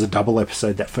fact that it was a double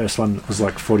episode, that first one was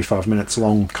like 45 minutes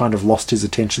long, kind of lost his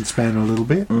attention span a little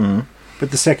bit.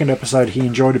 But the second episode he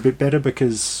enjoyed a bit better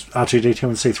because R2-D2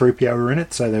 and C-3PO were in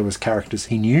it, so there was characters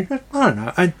he knew. But I don't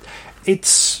know.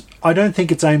 I don't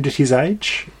think it's aimed at his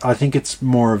age. I think it's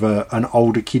more of an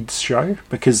older kids show,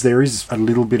 because there is a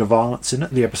little bit of violence in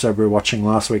it. The episode we were watching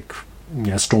last week,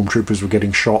 stormtroopers were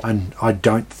getting shot, and I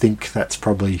don't think that's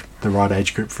probably the right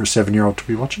age group for a 7-year-old to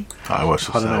be watching. I watched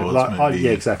the Star Wars movie.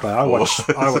 Exactly. I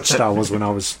watched Star Wars when I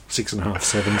was 6.5,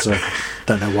 7, so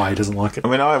don't know why he doesn't like it. I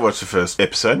mean, I watched the first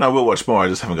episode, and I will watch more. I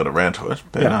just haven't got around to it.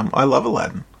 But I love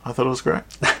Aladdin. I thought it was great.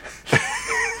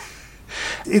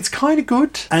 It's kind of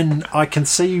good, and I can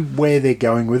see where they're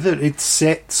going with it. It's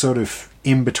set sort of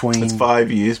in between. It's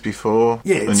 5 years before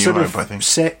A New Hope, I think.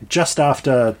 Set just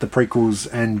after the prequels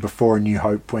and before A New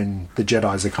Hope, when the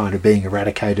Jedis are kind of being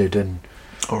eradicated.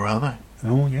 Or are they?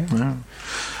 Oh, yeah.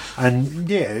 And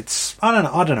it's... I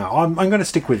don't know. I'm going to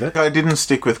stick with it. I didn't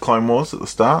stick with Clone Wars at the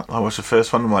start. I watched the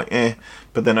first one, I'm like,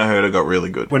 but then I heard it got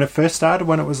really good. When it first started,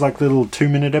 when it was like little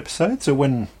 2-minute episodes, or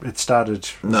when it started...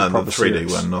 No, the 3D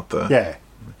series? One, not the... Yeah.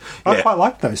 I quite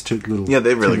like those two little... Yeah,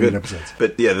 they're really good. Episodes.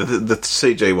 But the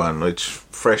CG one, which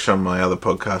Fresh on my other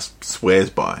podcast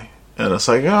swears by, And it's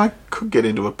like, I could get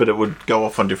into it, but it would go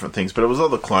off on different things. But it was all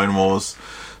the Clone Wars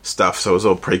stuff, so it was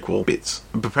all prequel bits.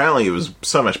 But apparently it was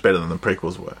so much better than the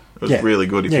prequels were. It was really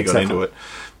good if you got into it.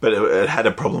 But it had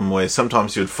a problem where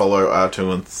sometimes you'd follow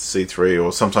R2 and C3,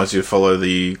 or sometimes you'd follow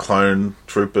the clone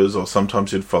troopers, or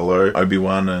sometimes you'd follow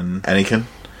Obi-Wan and Anakin.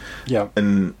 Yeah.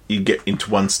 And you get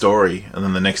into one story, and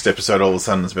then the next episode all of a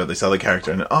sudden it's about this other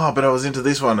character, and but I was into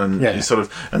this one, and you sort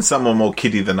of, and some are more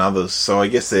kiddie than others, so I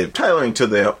guess they're tailoring to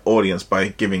their audience by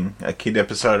giving a kid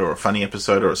episode, or a funny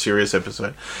episode, or a serious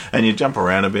episode, and you jump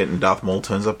around a bit, and Darth Maul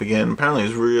turns up again. Apparently it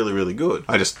was really, really good.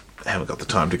 I just haven't got the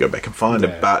time to go back and find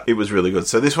it, but it was really good.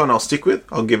 So this one I'll stick with.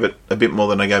 I'll give it a bit more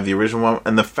than I gave the original one,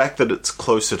 and the fact that it's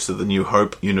closer to the New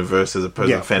Hope universe as opposed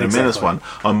to the Phantom Menace one,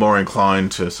 I'm more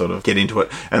inclined to sort of get into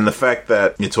it. And the fact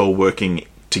that it's all working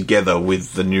together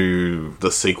with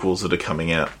the sequels that are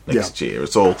coming out next year.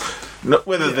 It's all,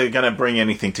 whether they're going to bring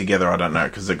anything together, I don't know,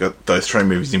 because they've got those 3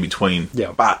 movies in between.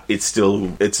 Yeah. But it's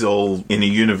all in a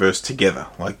universe together.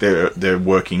 Like they're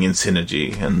working in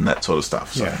synergy and that sort of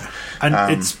stuff. So. Yeah.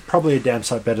 And it's probably a damn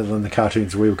sight better than the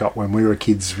cartoons we got when we were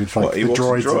kids with like the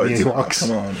droids and the Ewoks.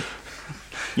 Come on.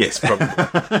 Yes, probably.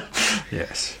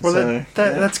 Yes. Well,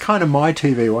 that's kind of my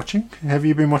TV watching. Have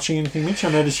you been watching anything, Mitch? I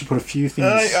noticed you put a few things...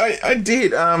 I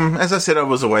did. As I said, I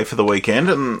was away for the weekend,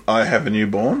 and I have a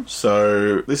newborn,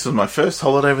 so this was my first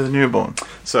holiday with a newborn.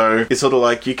 So it's sort of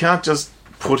like, you can't just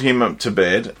put him up to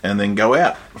bed and then go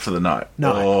out for the night.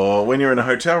 No. Or when you're in a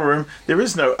hotel room, there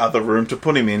is no other room to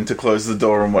put him in to close the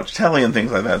door and watch telly and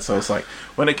things like that. So it's like,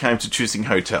 when it came to choosing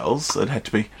hotels, it had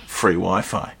to be free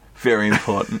Wi-Fi. Very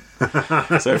important.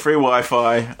 So free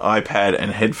Wi-Fi, iPad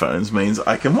and headphones means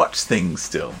I can watch things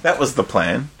still. That was the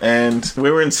plan. And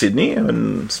we were in Sydney,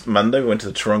 and Monday we went to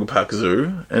the Taronga Park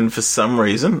Zoo, and for some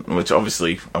reason, which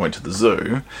obviously I went to the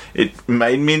zoo, it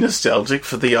made me nostalgic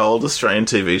for the old Australian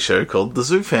TV show called The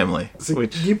Zoo Family. So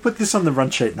you put this on the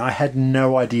run sheet, and I had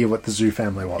no idea what The Zoo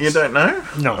Family was. You don't know?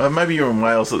 No. Maybe you were in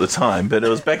Wales at the time, but it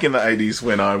was back in the 80s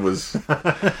when I was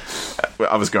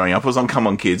growing up. It was on Come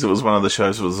On Kids. It was one of the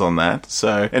shows that was on that.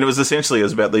 So, and it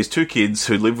was about these 2 kids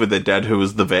who lived with their dad, who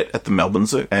was the vet at the Melbourne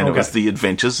Zoo, and it was the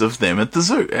adventures of them at the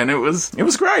zoo, and it was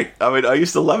great. I mean, I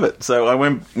used to love it. So I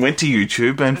went to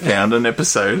YouTube and found an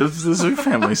episode of The Zoo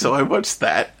Family. So I watched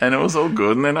that, and it was all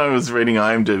good. And then I was reading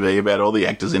IMDb about all the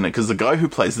actors in it, because the guy who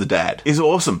plays the dad is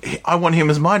awesome. I want him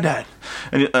as my dad.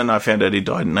 And I found out he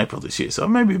died in April this year, so I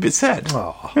may be a bit sad.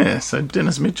 Oh. Yeah, so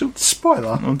Dennis Mitchell.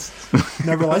 Spoiler.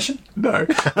 No relation? No,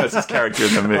 that's his character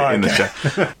in the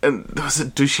show. And there was a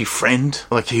douchey friend.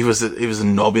 Like, he was a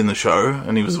knob in the show,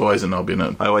 and he was always a knob in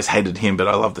it. I always hated him, but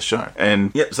I loved the show.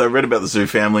 And, so I read about the Zoo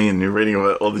Family, and you're reading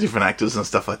about all the different actors and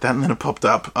stuff like that, and then it popped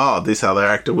up, this other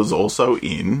actor was also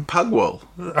in Pugwell,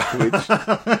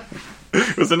 which...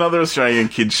 It was another Australian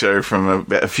kids show from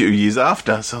about a few years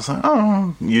after. So I was like,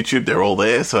 YouTube, they're all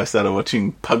there. So I started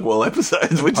watching Pugwell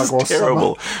episodes, which is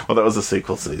terrible. Summer. Well, that was a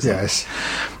sequel season. Yes.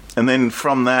 And then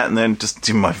from that, and then just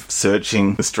in my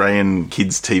searching Australian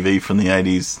kids TV from the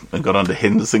 80s, I got onto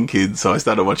Henderson Kids, so I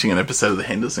started watching an episode of the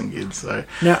Henderson Kids. So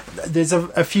now, there's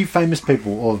a few famous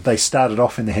people, or they started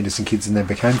off in the Henderson Kids and then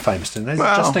became famous, didn't they?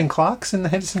 Well, Justine Clark's in the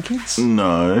Henderson Kids?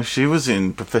 No, she was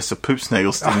in Professor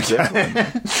Poopsnaggleston's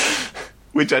Zeppelin.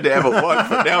 Which I haven't watched,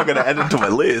 but now I'm going to add it to my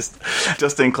list.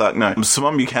 Justine Clark, no.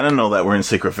 Simone Buchanan and all that were in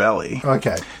Secret Valley.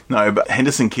 Okay. No, but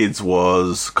Henderson Kids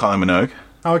was Kylie Minogue.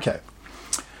 Okay.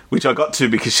 Which I got to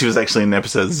because she was actually in an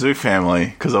episode of the Zoo Family,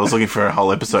 because I was looking for a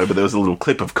whole episode, but there was a little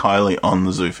clip of Kylie on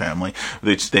the Zoo Family,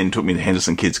 which then took me to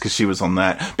Henderson Kids, because she was on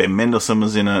that. Ben Mendelsohn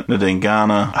was in it, Nadine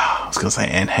Garner. I was going to say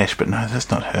Anne Hesh, but no, that's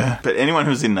not her. But anyone who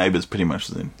was in Neighbours pretty much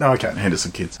was in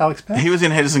Henderson Kids. Alex Peck? He was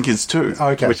in Henderson Kids too,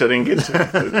 okay. Which I didn't get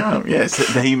to. Yes,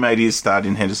 he made his start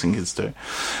in Henderson Kids too.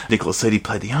 Nicholas Eadie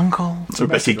played the uncle.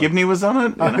 Rebecca Gibney was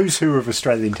on it. Who's who of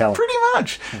Australian talent? Pretty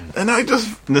much. And I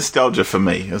just, nostalgia for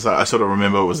me. As I sort of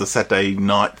remember it was a Saturday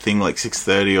night thing, like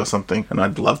 6:30 or something, and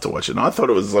I'd love to watch it. And I thought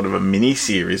it was sort of a mini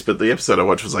series, but the episode I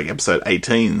watched was like episode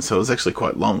 18, so it was actually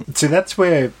quite long. So that's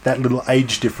where that little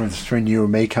age difference between you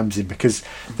and me comes in, because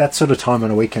that sort of time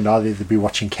on a weekend I'd either be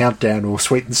watching Countdown or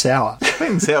Sweet and Sour. Sweet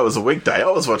and Sour was a weekday.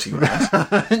 I was watching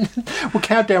that. Well,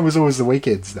 Countdown was always the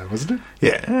weekends though, wasn't it?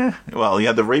 Yeah. Well, you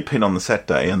had the repeat on the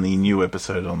Saturday and the new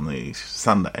episode on the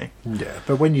Sunday. Yeah,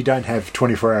 but when you don't have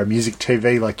 24-hour music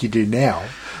TV like you do now,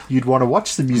 you'd want to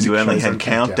watch the music. You only had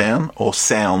Countdown or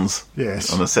Sounds.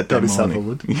 Yes, on a Saturday morning.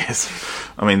 Sutherland. Yes,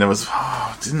 I mean there was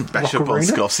didn't bash up on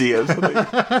Scossy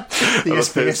the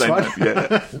SBS one.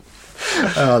 Yeah.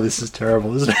 Oh, this is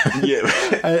terrible, isn't it?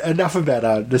 Yeah. Enough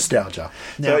about nostalgia.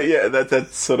 Now, so yeah,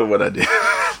 that's sort of what I did.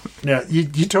 Now,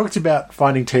 you talked about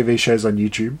finding TV shows on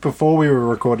YouTube. Before we were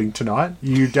recording tonight,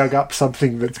 you dug up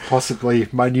something that's possibly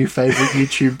my new favourite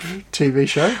YouTube TV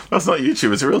show. Well, it's not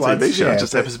YouTube, it's a real TV show. It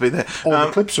just happens to be there. All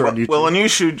the clips are on YouTube. Well, a new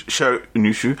show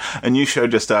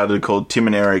just started called Tim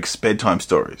and Eric's Bedtime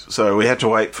Stories. So we had to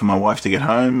wait for my wife to get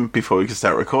home before we could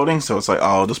start recording. So it's like,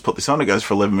 I'll just put this on. It goes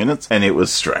for 11 minutes. And it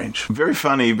was strange. Very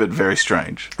funny, but very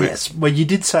strange. Yes. Well, you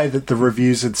did say that the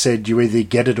reviews had said you either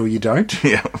get it or you don't.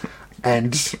 Yeah.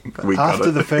 And after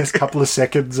the first couple of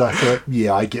seconds, I thought,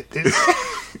 yeah, I get this.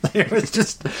 It was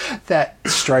just that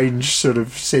strange sort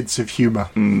of sense of humour.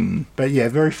 Mm. But yeah,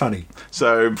 very funny.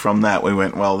 So from that we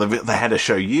went, well, they had a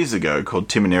show years ago called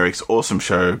Tim and Eric's Awesome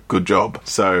Show, Good Job.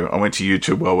 So I went to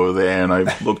YouTube while we were there and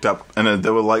I looked up and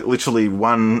there were like literally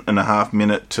 1.5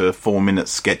 minute to 4 minute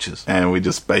sketches. And we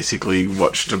just basically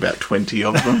watched about 20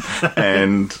 of them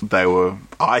and they were,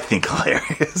 I think,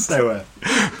 hilarious. They were.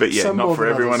 But yeah, not for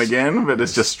everyone again, but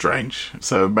it's just strange.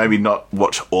 So maybe not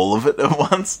watch all of it at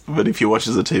once, but if you watch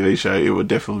as a TV show, it would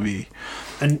definitely be.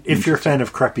 And if you're a fan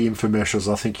of crappy infomercials,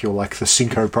 I think you'll like the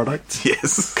Cinco product.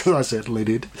 Yes. Because I certainly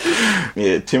did.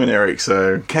 Yeah, Tim and Eric.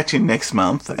 So catch you next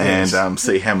month and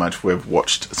see how much we've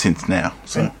watched since now.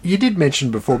 So and you did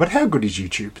mention before, but how good is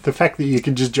YouTube? The fact that you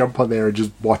can just jump on there and just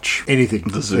watch anything.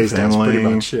 The Zoo Family, pretty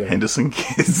much, Henderson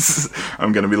Kids.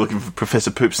 I'm going to be looking for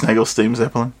Professor Poop Snaggle, Steam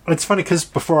Zeppelin. It's funny because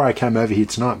before I came over here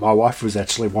tonight, my wife was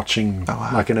actually watching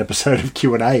like an episode of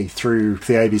Q&A through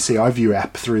the ABC iView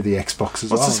app through the Xbox as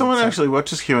well. So someone actually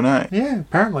watches Q&A? Yeah,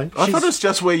 apparently. I thought it's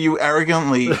just where you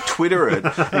arrogantly Twitter it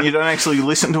and you don't actually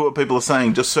listen to what people are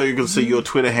saying just so you can see your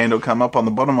Twitter handle come up on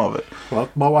the bottom of it. Well,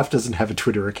 my wife doesn't have a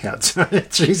Twitter account, so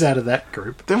she's out of that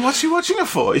group. Then what's she watching it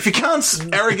for? If you can't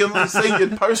arrogantly see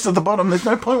your post at the bottom, there's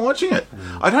no point watching it.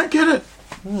 I don't get it.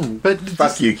 But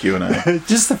fuck you, Q&A.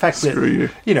 Just the fact that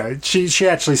you know, she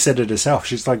actually said it herself.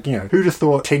 She's like, you know, who'd have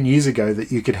thought 10 years ago that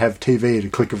you could have TV at a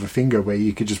click of a finger where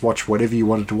you could just watch whatever you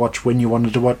wanted to watch when you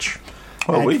wanted to watch.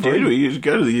 Well, we did. We used to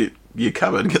go to your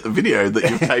cupboard and get the video that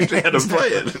you've taped out and play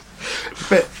it.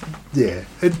 But yeah,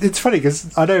 it's funny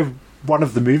because I know one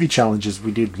of the movie challenges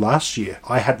we did last year,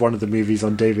 I had one of the movies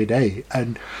on DVD,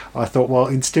 and I thought, well,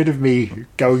 instead of me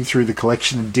going through the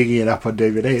collection and digging it up on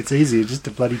DVD, it's easier just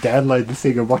to bloody download the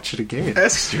thing and watch it again.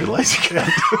 That's because you're lazy.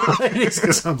 It is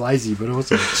because I'm lazy, but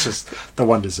also it's just the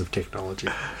wonders of technology.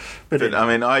 But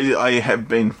I mean,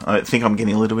 I think I'm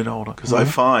getting a little bit older because I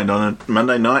find on a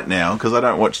Monday night now, because I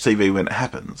don't watch TV when it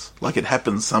happens. Like, it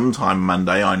happens sometime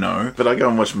Monday, I know, but I go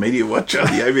and watch Media Watch on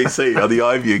the ABC or the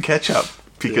iView catch-up.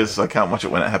 Because I can't watch it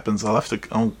when it happens, I'll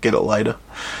get it later.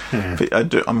 Yeah.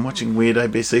 But I'm watching weird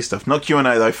ABC stuff. Not Q&A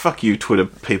though. Fuck you, Twitter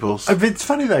peoples. It's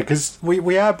funny though because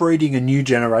we are breeding a new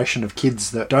generation of kids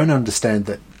that don't understand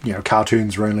that, you know,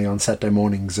 cartoons are only on Saturday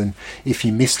mornings, and if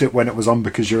you missed it when it was on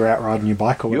because you're out riding your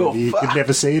bike or whatever, you could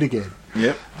never see it again.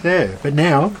 Yep. Yeah, but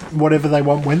now, whatever they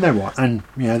want, when they want. And,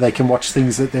 you know, they can watch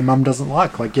things that their mum doesn't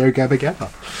like Yo Gabba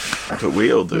Gabba. That's what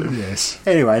we all do. Yes.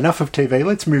 Anyway, enough of TV.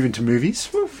 Let's move into movies.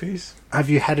 Movies. Have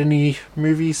you had any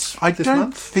movies this month? I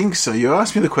don't think so. You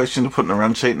asked me the question to put in a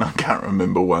run sheet and I can't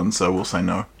remember one, so we'll say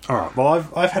no. All right. Well,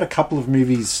 I've had a couple of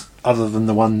movies other than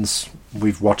the ones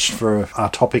we've watched for our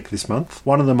topic this month.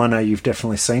 One of them I know you've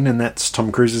definitely seen, and that's Tom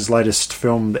Cruise's latest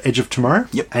film, The Edge of Tomorrow.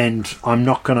 Yep. And I'm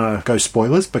not going to go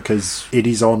spoilers because it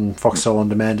is on Foxtel On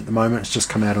Demand at the moment. It's just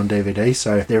come out on DVD,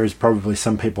 so there is probably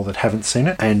some people that haven't seen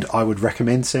it, and I would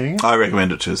recommend seeing it. I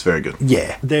recommend it too. It's very good.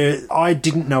 Yeah. I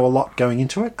didn't know a lot going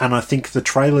into it, and I think the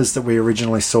trailers that we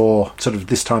originally saw sort of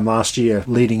this time last year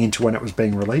leading into when it was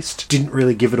being released didn't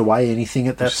really give it away anything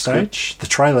at that stage. Good. The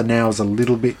trailer now is a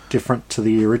little bit different to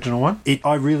the original one.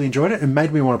 I really enjoyed it. It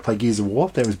made me want to play Gears of War.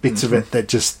 There was bits of it that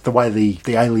just, the way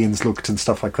the aliens looked and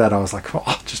stuff like that, I was like,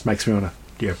 oh, it just makes me want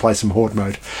to play some Horde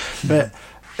mode. But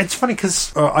it's funny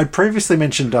because I previously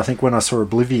mentioned, I think when I saw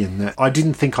Oblivion, that I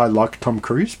didn't think I liked Tom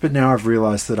Cruise, but now I've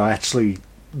realised that I actually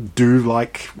do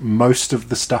like most of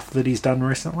the stuff that he's done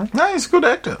recently. No, he's a good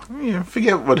actor. Yeah,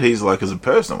 forget what he's like as a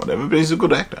person or whatever, but he's a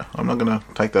good actor. I'm not going to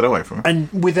take that away from him.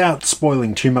 And without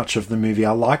spoiling too much of the movie,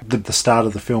 I liked the start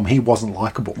of the film. He wasn't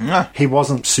likeable. No. He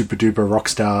wasn't super duper rock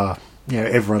star, you know,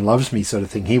 everyone loves me sort of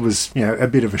thing. He was, you know, a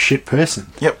bit of a shit person.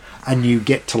 Yep. And you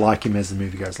get to like him as the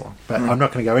movie goes along. But I'm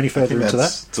not going to go any further into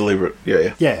that. Deliberate,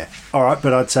 yeah. Yeah. All right,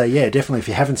 but I'd say, yeah, definitely if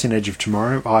you haven't seen Edge of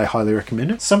Tomorrow, I highly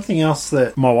recommend it. Something else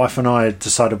that my wife and I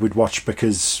decided we'd watch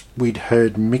because we'd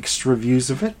heard mixed reviews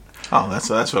of it. Oh, that's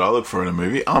what I look for in a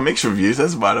movie. Oh, mixed reviews,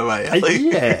 that's by the way.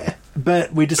 Yeah.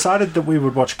 But we decided that we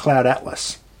would watch Cloud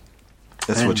Atlas.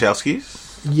 That's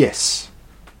Wachowski's? Yes.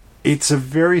 It's a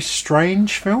very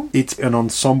strange film. It's an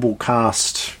ensemble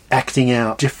cast acting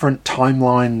out different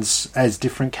timelines as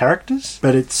different characters.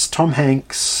 But it's Tom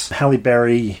Hanks, Halle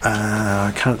Berry,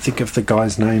 I can't think of the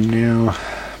guy's name now.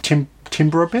 Tim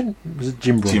Broadbent? Was it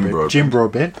Jim Broadbent? Jim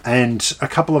Broadbent. And a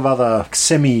couple of other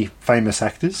semi-famous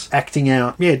actors acting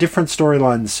out, different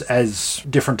storylines as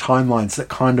different timelines that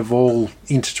kind of all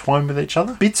intertwine with each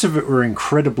other. Bits of it were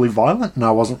incredibly violent, and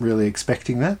I wasn't really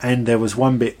expecting that. And there was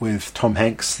one bit with Tom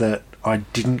Hanks that I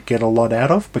didn't get a lot out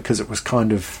of because it was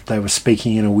kind of, they were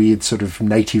speaking in a weird sort of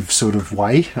native sort of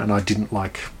way, and I didn't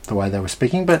like the way they were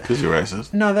speaking. But because you're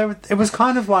racist? No, it was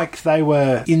kind of like they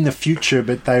were in the future,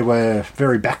 but they were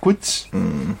very backwards.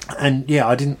 And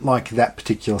I didn't like that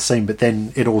particular scene, but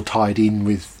then it all tied in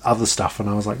with other stuff, and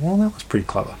I was like, well, that was pretty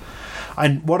clever.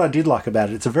 And what I did like about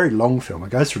it, it's a very long film.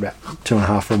 It goes for about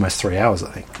 2.5, almost 3 hours,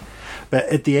 I think. But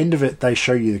at the end of it, they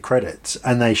show you the credits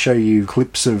and they show you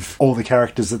clips of all the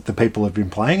characters that the people have been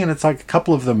playing. And it's like a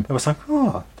couple of them, it was like,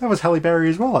 oh, that was Halle Berry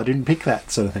as well. I didn't pick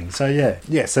that sort of thing. So,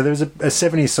 yeah. So there was a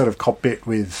 70s sort of cop bit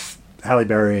with Halle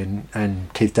Berry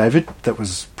and Keith David that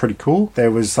was pretty cool. There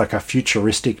was like a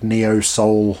futuristic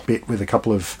neo-soul bit with a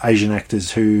couple of Asian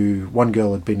actors who, one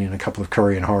girl had been in a couple of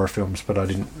Korean horror films, but I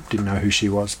didn't know who she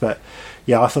was. But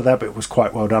yeah, I thought that bit was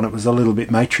quite well done. It was a little bit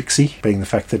Matrixy, being the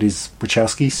fact that it's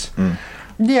Wachowski's.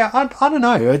 Yeah, I don't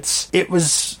know.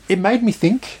 It made me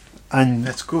think, and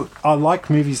that's good. I like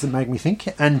movies that make me think.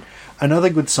 And another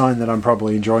good sign that I'm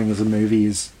probably enjoying as a movie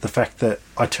is the fact that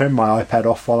I turned my iPad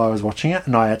off while I was watching it,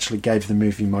 and I actually gave the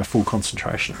movie my full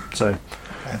concentration. So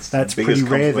that's pretty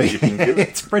rare.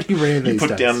 It's pretty rare these days. You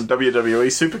put down WWE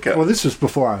Supercard. Well, this was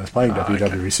before I was playing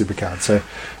WWE Supercard, so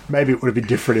maybe it would have been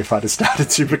different if I'd have started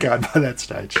Supercard by that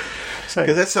stage.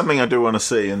 Because that's something I do want to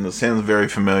see, and it sounds very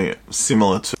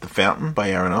similar to The Fountain by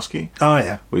Aronofsky. Oh,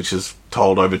 yeah. Which is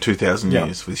told over 2,000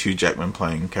 years with Hugh Jackman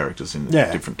playing characters in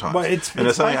different times. Well, it's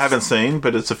something I haven't seen,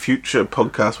 but it's a future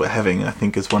podcast we're having. I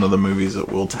think it's one of the movies that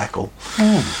we'll tackle.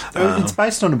 It's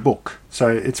based on a book, so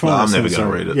it's one of those I'm never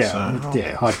going to read it.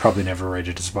 Yeah, I'd probably never read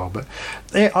it as well, but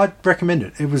I'd recommend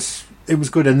it. It was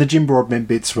good, and the Jim Broadbent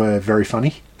bits were very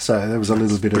funny. So there was a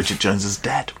little bit of Bridget Jones's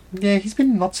dad. Yeah, he's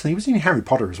been in lots. He was in Harry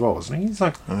Potter as well, wasn't he? He's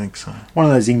like, I think so. One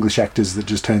of those English actors that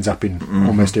just turns up in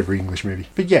almost every English movie.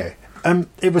 But yeah,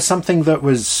 it was something that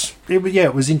was it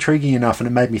was intriguing enough, and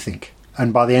it made me think.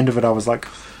 And by the end of it, I was like,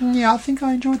 I think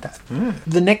I enjoyed that.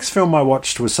 The next film I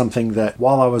watched was something that,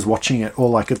 while I was watching it,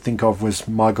 all I could think of was,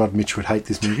 my God, Mitch would hate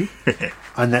this movie.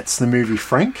 And that's the movie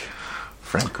Frank,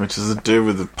 which is a dude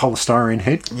with a polystyrene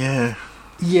head. Yeah.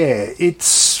 Yeah,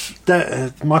 it's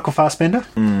Michael Fassbender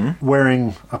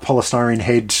wearing a polystyrene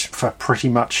head for pretty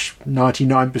much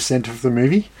 99% of the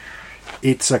movie.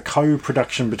 It's a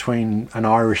co-production between an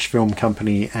Irish film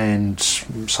company and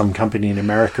some company in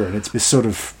America, and it's this sort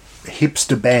of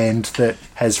hipster band that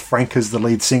has Frank as the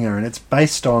lead singer, and it's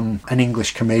based on an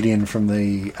English comedian from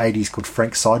the 80s called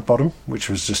Frank Sidebottom, which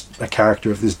was just a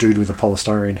character of this dude with a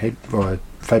polystyrene head, or a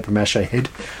papier-mâché head.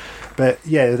 But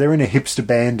yeah, they're in a hipster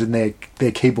band, and their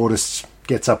keyboardist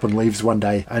gets up and leaves one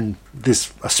day, and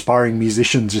this aspiring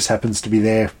musician just happens to be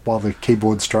there while the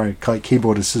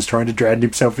keyboardist is trying to drown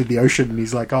himself in the ocean, and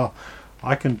he's like, oh,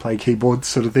 I can play keyboards,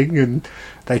 sort of thing. And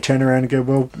they turn around and go,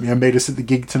 well, meet us at the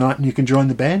gig tonight and you can join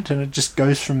the band. And it just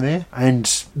goes from there. And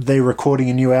they're recording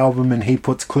a new album, and he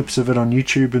puts clips of it on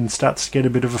YouTube and starts to get a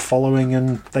bit of a following,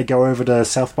 and they go over to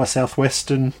South by Southwest,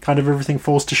 and kind of everything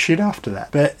falls to shit after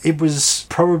that. But it was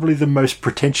probably the most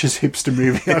pretentious hipster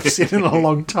movie I've seen in a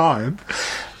long time.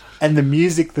 And the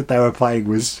music that they were playing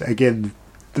was, again,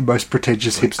 the most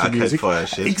pretentious hipster Arcade music. Fire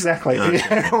shit. Exactly.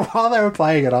 Yeah. While they were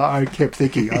playing it, I kept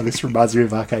thinking, this reminds me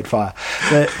of Arcade Fire.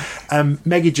 But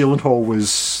Maggie Gyllenhaal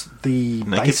was the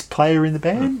bass player in the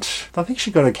band. I think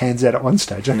she got her cans out at one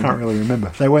stage. I can't really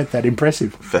remember. They weren't that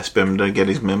impressive. Fassbender get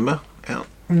his member out?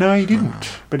 No, he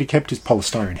didn't. But he kept his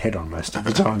polystyrene head on most of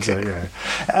the time. Okay. So,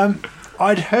 yeah.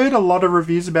 I'd heard a lot of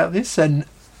reviews about this, and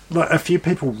a few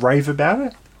people rave about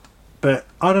it. But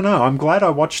I don't know. I'm glad I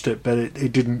watched it, but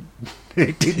it didn't.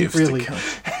 It didn't really.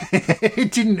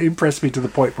 It didn't impress me to the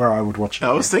point where I would watch it.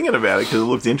 I was thinking about it because it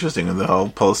looked interesting with the whole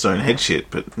polystyrene head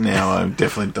shit, but now I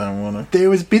definitely don't want to.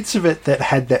 There was bits of it that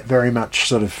had that very much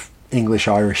sort of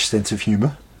English-Irish sense of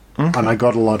humour, and I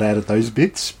got a lot out of those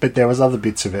bits. But there was other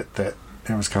bits of it that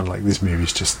it was kind of like, this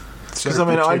movie's just. Because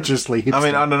I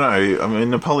don't know.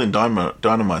 Napoleon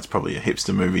Dynamite's probably a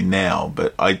hipster movie now,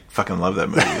 but I fucking love that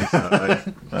movie. So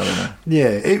I don't know. Yeah,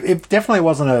 it definitely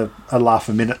wasn't a laugh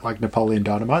a minute like Napoleon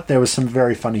Dynamite. There was some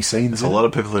very funny scenes. There's a lot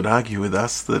of people that argue with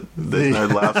us that there's no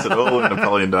laughs at all in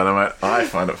Napoleon Dynamite. I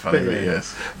find it funny, but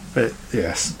yes. But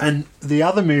yes. And the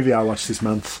other movie I watched this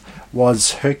month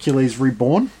was Hercules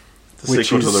Reborn. The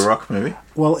sequel to the Rock movie?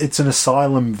 Well, it's an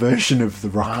Asylum version of the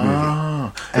Rock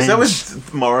movie. Is that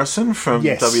with Morrison from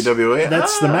WWE?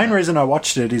 That's the main reason I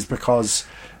watched it, is because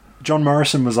John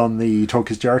Morrison was on the Talk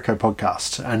is Jericho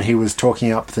podcast, and he was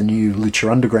talking up the new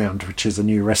Lucha Underground, which is a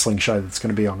new wrestling show that's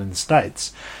going to be on in the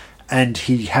States. And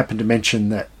he happened to mention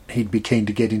that he'd be keen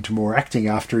to get into more acting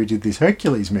after he did this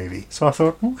Hercules movie. So I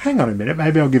thought, well, hang on a minute,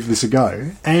 maybe I'll give this a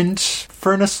go. And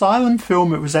for an Asylum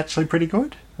film, it was actually pretty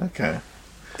good. Okay.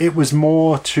 It was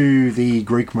more to the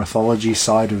Greek mythology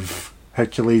side of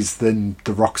Hercules than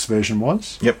the Rock's version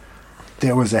was. Yep.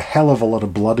 There was a hell of a lot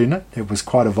of blood in it. It was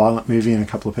quite a violent movie in a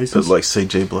couple of pieces. It was like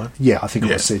CG blood? Yeah, I think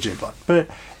it was CG blood. But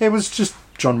it was just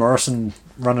John Morrison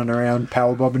running around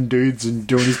powerbobbing dudes and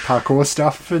doing his parkour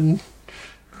stuff, and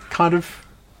kind of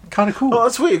cool. Well,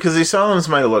 that's weird, because the Asylum's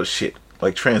made a lot of shit,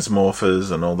 like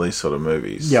Transmorphers and all these sort of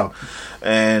movies. Yeah.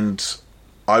 And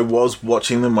I was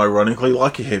watching them, ironically,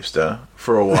 like a hipster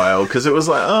for a while, because it was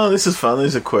like, oh, this is fun,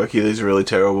 these are quirky, these are really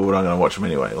terrible, but I'm going to watch them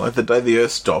anyway. Like The Day the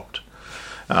Earth Stopped,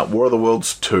 War of the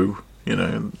Worlds 2, you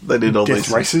know, they did all these...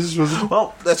 Death Races, was it?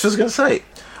 Well, that's what I was going to say.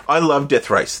 I love Death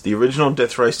Race. The original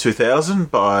Death Race 2000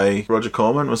 by Roger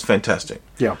Corman was fantastic.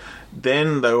 Yeah.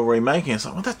 Then they were remaking it. It's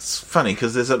like, well, that's funny,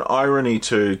 because there's an irony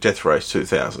to Death Race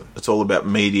 2000. It's all about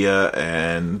media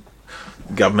and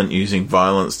government using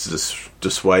violence to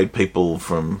dissuade people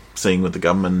from seeing what the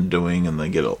government are doing, and they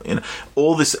get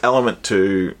all this element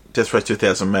to Death Race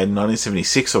 2000 made in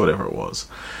 1976 or whatever it was,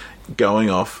 going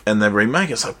off, and they remake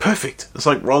it. It's like perfect. It's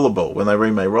like Rollerball. When they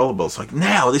remake Rollerball, it's like,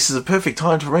 now this is a perfect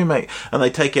time to remake, and they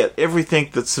take out everything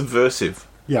that's subversive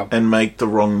and make the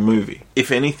wrong movie. If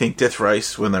anything, Death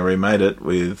Race, when they remade it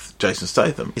with Jason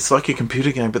Statham, it's like a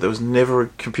computer game, but there was never a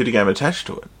computer game attached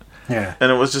to it. Yeah.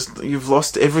 And it was just, you've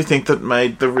lost everything that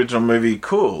made the original movie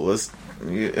cool. There's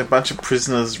a bunch of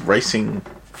prisoners racing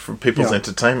for people's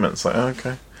entertainment. It's like, oh,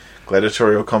 okay.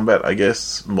 Gladiatorial combat, I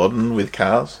guess, modern with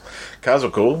cars. Cars are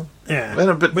cool. Yeah.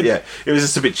 But yeah, it was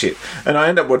just a bit shit. And I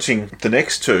ended up watching the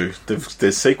next two,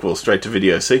 the sequels,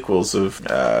 straight-to-video sequels of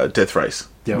Death Race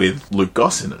with Luke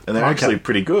Goss in it. And they're actually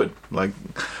pretty good. Like,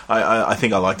 I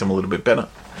think I liked them a little bit better.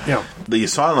 Yeah. The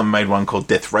Asylum made one called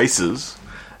Death Races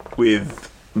with...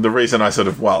 The reason I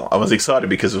I was excited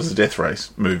because it was a Death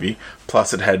Race movie,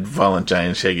 plus it had Violent J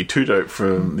and Shaggy Two Dope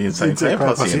from the Insane Clown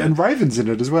Posse in it. And Raven's in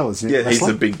it as well, isn't he? Yeah, he's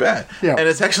the big bad. Yeah. And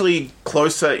it's actually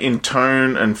closer in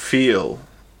tone and feel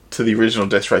to the original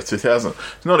Death Race 2000.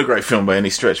 It's not a great film by any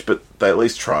stretch, but they at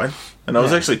least tried. And I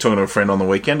was actually talking to a friend on the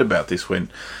weekend about this, when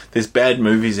there's bad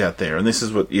movies out there, and this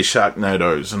is what your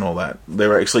Sharknadoes and all that.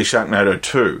 They're actually Sharknado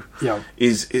 2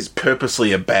 is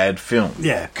purposely a bad film.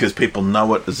 Yeah. Because people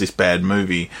know it as this bad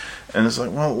movie. And it's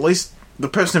like, well, at least the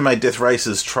person who made Death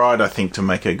Races tried, I think, to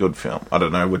make a good film. I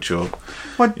don't know what your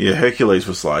Hercules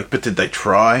was like, but did they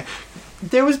try?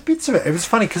 There was bits of it. It was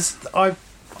funny, because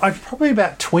I'm probably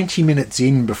about 20 minutes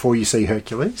in before you see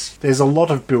Hercules. There's a lot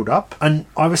of build-up, and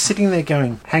I was sitting there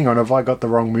going, hang on, have I got the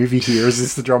wrong movie here? Is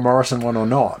this the John Morrison one or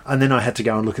not? And then I had to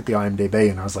go and look at the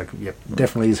IMDb, and I was like, yep,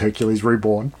 definitely is Hercules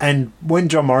Reborn. And when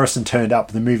John Morrison turned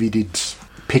up, the movie did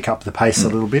pick up the pace a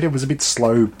little bit. It was a bit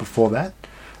slow before that.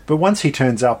 But once he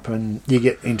turns up and you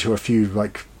get into a few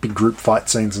like big group fight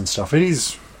scenes and stuff, it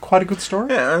is quite a good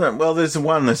story. Yeah, well, there's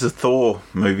a Thor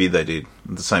movie they did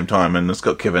at the same time, and it's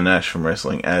got Kevin Nash from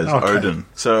wrestling as Odin.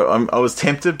 So I was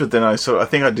tempted, but then I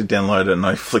think I did download it, and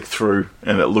I flicked through,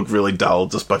 and it looked really dull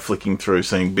just by flicking through,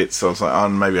 seeing bits. So I was like, oh,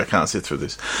 maybe I can't sit through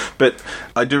this. But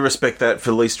I do respect that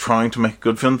for at least trying to make a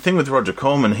good film. The thing with Roger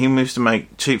Corman, he used to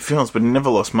make cheap films, but he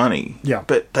never lost money. Yeah.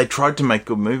 But they tried to make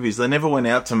good movies. They never went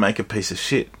out to make a piece of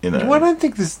shit, you know. Well, I don't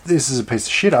think this is a piece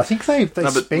of shit. I think they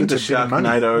spent a bit of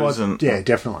money. Yeah,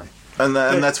 definitely. And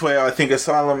that's where I think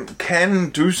Asylum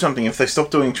can do something if they stop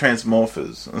doing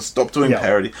Transmorphers and stop doing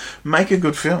parody. Make a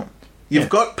good film. You've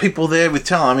got people there with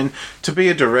talent. I mean, to be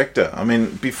a director,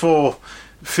 before,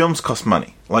 films cost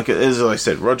money. Like, as I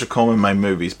said, Roger Corman made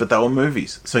movies, but they were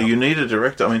movies. So you need a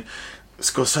director.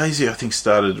 Scorsese, I think,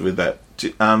 started with that.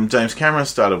 James Cameron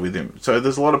started with him. So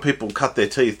there's a lot of people cut their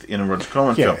teeth in a Roger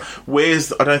Corman film.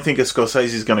 I don't think a Scorsese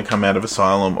is going to come out of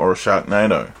Asylum or a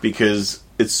Sharknado, because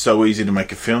it's so easy to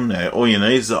make a film now. All you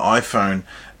need is the iPhone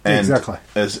and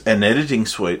as an editing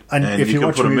suite, and if you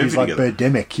watch put movies like together.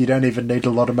 Birdemic, you don't even need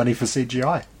a lot of money for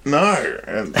CGI. No,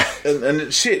 and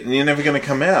it's shit, and you're never going to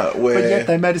come out where. But yet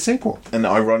they made a sequel, an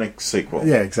ironic sequel.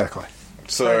 Yeah, exactly.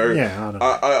 So I don't know.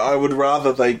 I would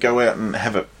rather they go out and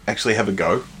actually have a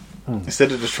go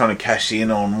Instead of just trying to cash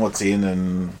in on what's in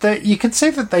and... You can see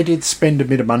that they did spend a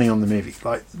bit of money on the movie.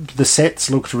 Like, the sets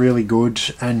looked really good,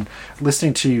 and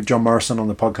listening to John Morrison on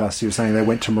the podcast, he was saying they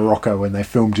went to Morocco and they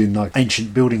filmed in, like,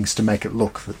 ancient buildings to make it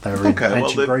look that they were in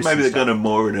ancient Greece. Maybe they're going to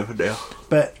more in it now.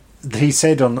 But he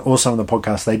said also on the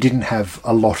podcast they didn't have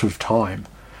a lot of time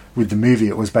with the movie.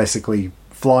 It was basically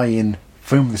fly in,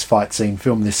 film this fight scene,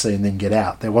 film this scene, then get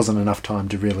out. There wasn't enough time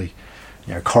to really...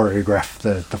 choreograph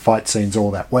the fight scenes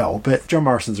all that well. But John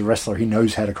Morrison's a wrestler. He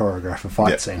knows how to choreograph a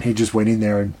fight scene. He just went in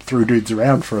there and threw dudes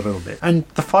around for a little bit. And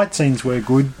the fight scenes were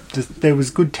good. There was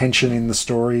good tension in the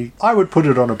story. I would put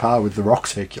it on a par with The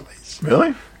Rock's Hercules.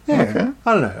 Really? Yeah. Okay.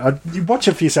 I don't know. You watch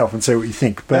it for yourself and see what you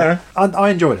think. But I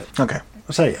enjoyed it. Okay.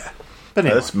 So, yeah. But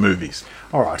anyway. That's movies.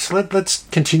 All right, so let's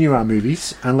continue our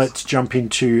movies and let's jump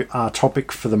into our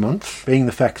topic for the month, being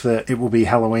the fact that it will be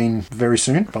Halloween very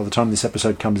soon. By the time this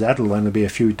episode comes out, it'll only be a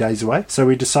few days away. So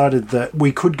we decided that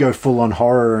we could go full on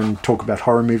horror and talk about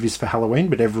horror movies for Halloween,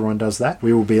 but everyone does that.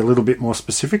 We will be a little bit more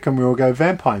specific and we will go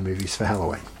vampire movies for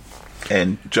Halloween.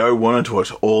 And Joe wanted to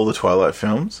watch all the Twilight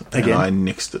films, and I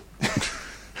nixed it.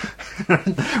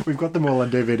 We've got them all on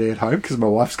DVD at home because my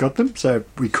wife's got them, so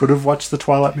we could have watched the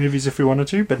Twilight movies if we wanted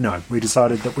to, but no, we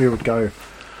decided that we would go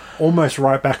almost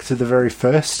right back to the very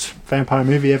first vampire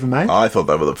movie ever made. I thought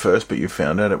they were the first, but you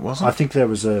found out it wasn't. I think there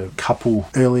was a couple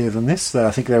earlier than this.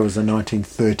 I think there was a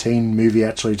 1913 movie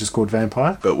actually just called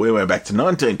Vampire. But we went back to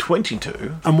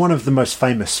 1922. And one of the most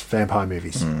famous vampire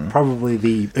movies. Probably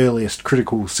the earliest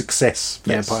critical success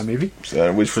vampire movie.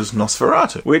 So, which was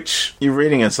Nosferatu. Which, you're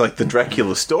reading, it's like the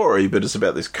Dracula story, but it's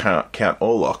about this Count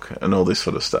Orlok and all this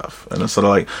sort of stuff. And it's sort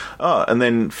of like, and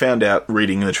then found out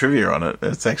reading the trivia on it,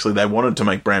 it's actually, they wanted to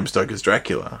make Bram Stoker's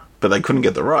Dracula, but they couldn't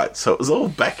get the rights. So it was all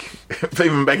back,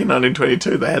 even back in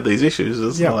 1922, they had these issues.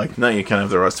 It's like, no, you can't have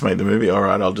the rights to make the movie. All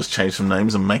right, I'll just change some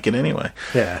names and make it anyway.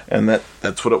 Yeah. And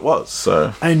that's what it was.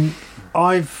 So. And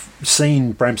I've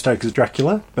seen Bram Stoker's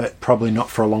Dracula, but probably not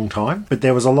for a long time. But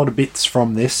there was a lot of bits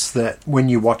from this that when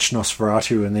you watch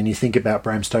Nosferatu and then you think about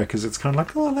Bram Stoker's, it's kind of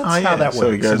like, that's how that works.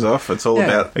 So he goes off. It's all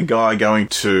about a guy going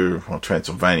to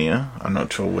Transylvania. I'm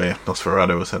not sure where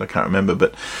Nosferatu was at, I can't remember,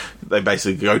 but they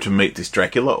basically go to meet this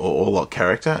Dracula or Orlok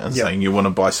character and saying, you want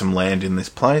to buy some land in this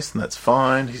place, and that's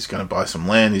fine. He's going to buy some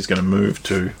land. He's going to move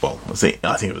to, I think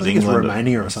it was England.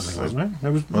 Romania or something, wasn't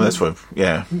it? That's what,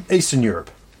 Eastern Europe.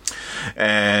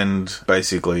 And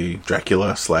basically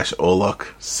Dracula / Orlok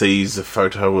sees a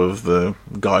photo of the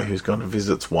guy who's gone to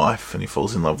visit his wife, and he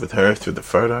falls in love with her through the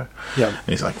photo. Yeah. And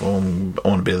he's like, well, I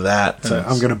want a bit of that. So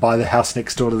I'm going to buy the house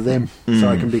next door to them so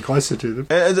I can be closer to them.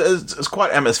 It's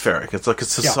quite atmospheric. It's like,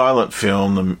 it's a silent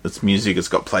film. It's music. It's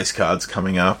got place cards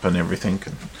coming up and everything.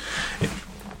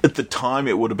 At the time,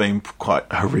 it would have been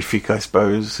quite horrific, I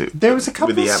suppose. There was a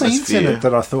couple of scenes in it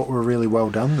that I thought were really well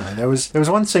done, though. There was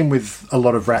one scene with a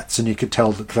lot of rats, and you could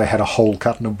tell that they had a hole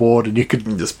cut in a board, and you could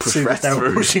just push see rats that they were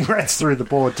through. pushing rats through the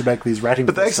board to make these ratting.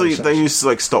 But they used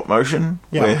like stop motion,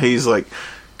 where he's like,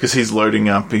 because he's loading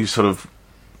up, he's sort of,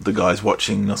 the guy's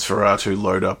watching Nosferatu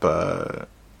load up a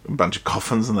bunch of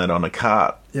coffins and that on a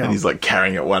cart, and he's like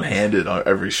carrying it one-handed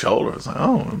over his shoulder. It's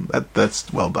like,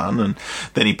 that's well done. And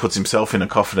then he puts himself in a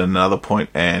coffin at another point,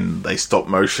 and they stop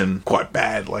motion quite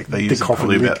bad. Like they use the coffin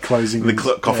lid closing.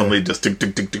 The coffin lid just tick,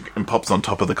 tick, tick, tick, and pops on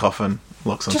top of the coffin,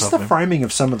 locks on just top of the him. framing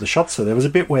of some of the shots. So there was a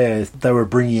bit where they were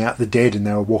bringing out the dead, and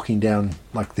they were walking down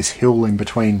like this hill in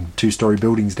between two-story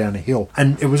buildings down a hill,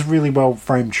 and it was a really well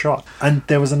framed shot. And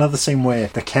there was another scene where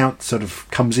the Count sort of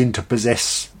comes in to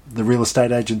possess the real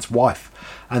estate agent's wife,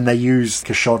 and they use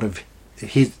a shot of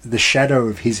the shadow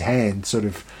of his hand sort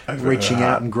of reaching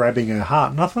out and grabbing her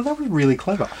heart, and I thought that was really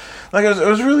clever. Like, it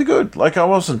was really good. Like, I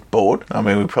wasn't bored. I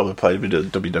mean, we probably played a bit of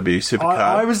WWE Supercard.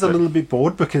 I was a little bit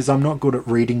bored because I'm not good at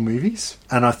reading movies,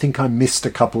 and I think I missed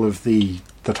a couple of the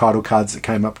title cards that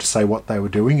came up to say what they were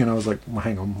doing, and I was like, well,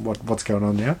 hang on, what's going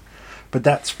on now? But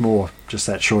that's more just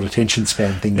that short attention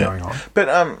span thing going on. But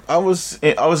I was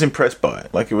impressed by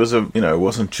it. Like, it was it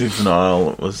wasn't juvenile.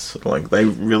 It was like they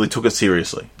really took it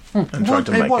seriously and tried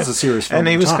to make it. It was a serious film. And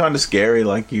he was kind of scary.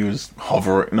 Like, he was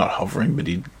not hovering, but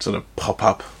he'd sort of pop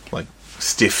up, like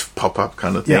stiff pop up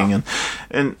kind of thing. Yeah.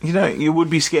 And you would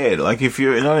be scared. Like, if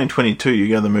you're in 1922, you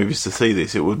go to the movies to see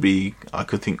this, it would be, I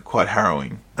could think, quite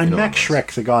harrowing. And Max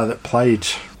Schreck, the guy that played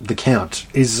the Count,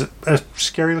 is a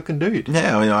scary-looking dude.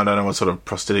 Yeah, I mean, I don't know what sort of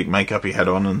prosthetic makeup he had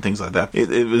on and things like that.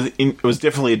 It was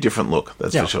definitely a different look,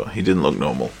 that's for sure. He didn't look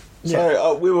normal. Yeah.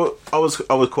 So I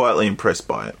was quietly impressed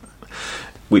by it,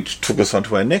 which took us on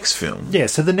to our next film. Yeah,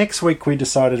 so the next week we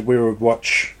decided we would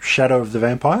watch Shadow of the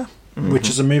Vampire. which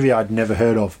is a movie I'd never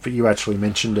heard of, but you actually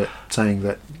mentioned it, saying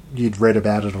that you'd read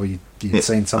about it or you'd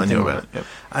seen something. I knew about it, yep.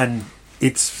 And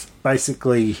it's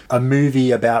basically a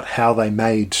movie about how they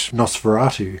made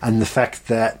Nosferatu and the fact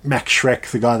that Max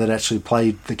Schreck, the guy that actually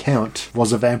played the Count,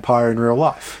 was a vampire in real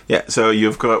life. Yeah, so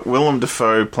you've got Willem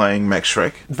Dafoe playing Max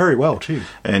Schreck. Very well, too.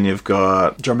 And you've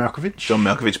got John Malkovich. John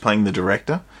Malkovich playing the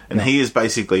director. And he is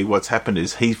basically, what's happened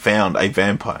is he found a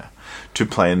vampire to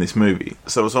play in this movie.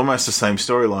 So it's almost the same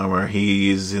storyline where he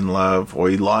is in love, or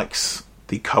he likes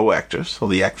the co-actress, or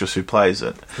the actress who plays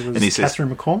it. And he says,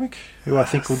 Catherine McCormick, who I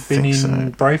think would have been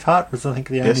in Braveheart, was I think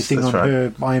the only thing on her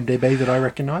IMDb that I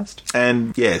recognised.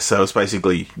 And yeah, so it's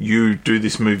basically, you do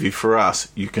this movie for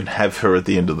us, you can have her at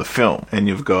the end of the film. And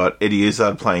you've got Eddie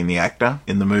Izzard playing the actor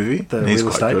in the movie. The he's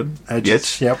quite good. Agent,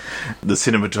 yes. Yep. The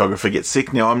cinematographer gets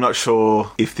sick. Now, I'm not sure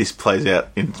if this plays out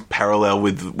in parallel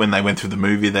with when they went through the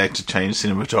movie. They had to change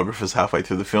cinematographers halfway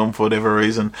through the film for whatever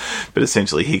reason. But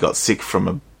essentially, he got sick from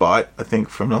a bite, I think,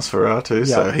 from Nosferatu.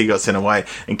 So he got sent away.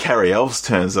 And Carrie Elves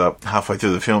turns up halfway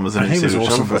through the film as a new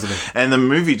cinematographer. Awesome, and the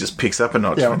movie just picks up a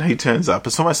notch when he turns up.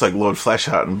 It's almost like Lord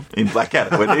Flashheart in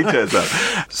Blackadder when he turns up.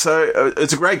 So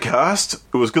it's a great cast.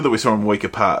 It was good that we saw them a week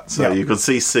apart. So you could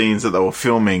see scenes that they were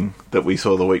filming that we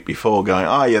saw the week before going,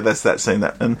 oh yeah, that's that scene.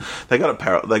 And they got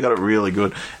it really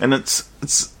good. And it's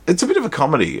a bit of a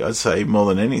comedy, I'd say, more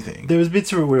than anything. There was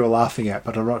bits of it we were laughing at,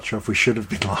 but I'm not sure if we should have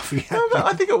been laughing at. No,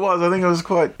 I think it was. I think it was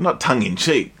quite, not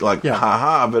tongue-in-cheek, like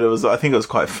ha-ha, but I think it was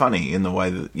quite funny in the way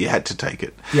that you had to take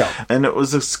it. Yeah. And it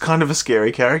was kind of a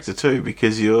scary character too,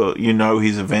 because you know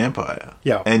he's a vampire.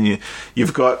 Yeah. And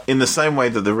you've got, in the same way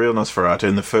that the real Nosferatu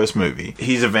in the first movie,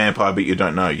 he's a vampire, but you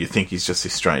don't know. You think he's just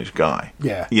this strange guy.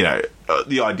 Yeah. You know,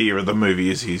 the idea of the movie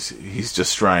is he's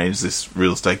just strange. This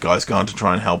real estate guy's gone to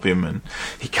try and help him, and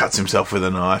he cuts himself with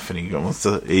a knife, and he wants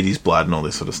to eat his blood and all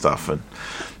this sort of stuff. And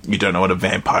you don't know what a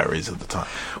vampire is at the time.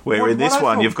 Where in this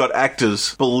one, you've got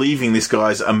actors believing this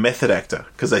guy's a method actor,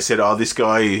 because they said, oh, this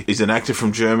guy is an actor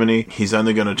from Germany. He's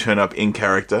only going to turn up in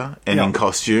character and in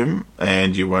costume,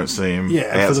 and you won't see him outside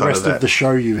and for the rest of the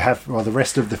show, the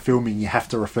rest of the filming, you have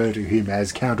to refer to him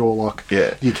as Count Orlok.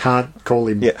 Yeah. You can't call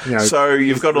him... Yeah. You know, so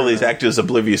you've got all these actors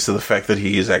oblivious to the fact that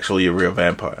he is actually a real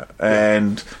vampire.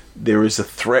 And there is a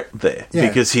threat there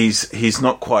because he's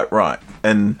not quite right.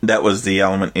 And that was the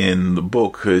element in the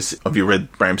book. Because have you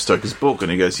read Bram Stoker's book?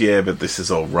 And he goes, yeah, but this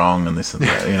is all wrong and this and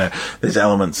that. You know, there's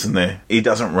elements in there. He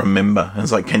doesn't remember. And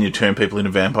it's like, can you turn people into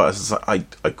vampires? It's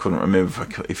like, I couldn't remember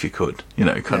if you could, you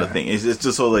know, kind of thing. It's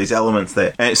just all these elements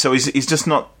there. And so he's just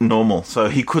not normal. So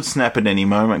he could snap at any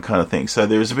moment kind of thing. So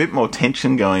there's a bit more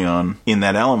tension going on in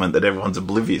that element that everyone's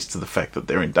oblivious to the fact that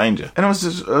they're in danger. And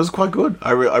it was quite good.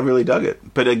 I really dug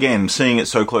it. But again, seeing it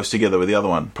so close together with the other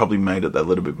one probably made it that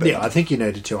little bit better. Yeah, I think you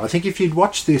needed to. I think if you'd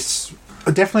watched this,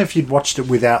 definitely if you'd watched it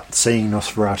without seeing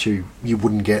Nosferatu, you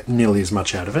wouldn't get nearly as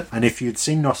much out of it. And if you'd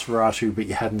seen Nosferatu but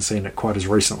you hadn't seen it quite as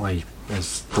recently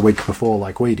as the week before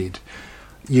like we did,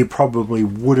 you probably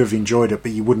would have enjoyed it,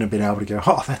 but you wouldn't have been able to go,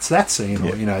 oh, that's that scene.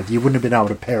 Or, you know, you wouldn't have been able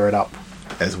to pair it up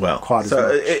as well. Quite as well.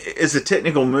 It's a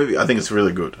technical movie. I think it's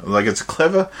really good. Like, it's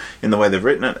clever in the way they've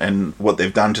written it and what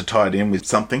they've done to tie it in with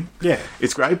something. Yeah.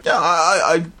 It's great. Yeah,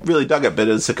 I really dug it, but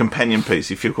it's a companion piece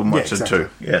if you can watch it too.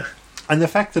 Yeah. And the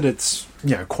fact that it's,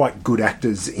 you know, quite good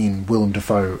actors in Willem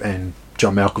Dafoe and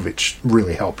John Malkovich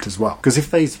really helped as well. Because if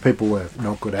these people were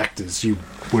not good actors, you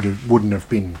wouldn't have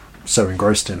been so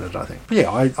engrossed in it, I think. But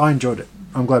yeah, I enjoyed it.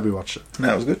 I'm glad we watched it.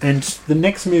 That was good. And the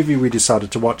next movie we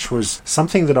decided to watch was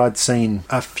something that I'd seen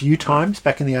a few times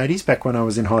back in the 80s, back when I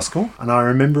was in high school. And I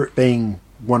remember it being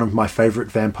one of my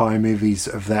favourite vampire movies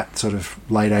of that sort of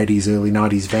late 80s, early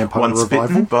 90s vampire Once revival.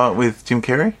 Bitten, but with Jim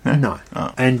Carrey? No.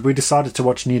 Oh. And we decided to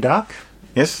watch Near Dark.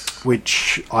 Yes.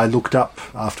 Which I looked up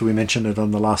after we mentioned it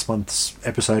on the last month's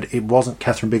episode. It wasn't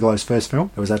Catherine Bigelow's first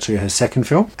film. It was actually her second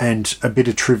film. And a bit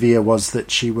of trivia was that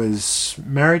she was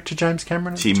married to James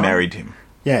Cameron at the time. She married him.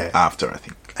 Yeah. After, I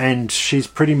think. And she's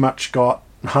pretty much got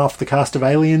half the cast of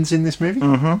Aliens in this movie.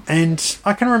 Mm-hmm. And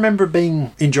I can remember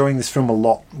enjoying this film a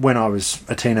lot when I was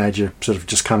a teenager, sort of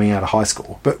just coming out of high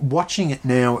school. But watching it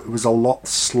now, it was a lot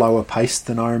slower paced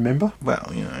than I remember.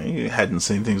 Well, you know, you hadn't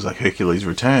seen things like Hercules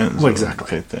Returns. Well,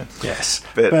 exactly. Yes.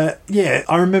 But yeah,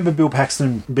 I remember Bill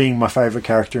Paxton being my favourite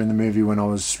character in the movie when I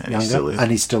was younger.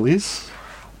 And he still is.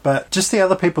 But just the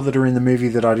other people that are in the movie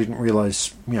that I didn't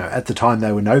realise, you know, at the time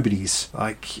they were nobodies.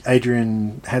 Like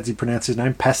Adrian, how's he pronounce his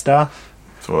name? Pastar?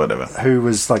 So whatever. Who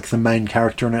was like the main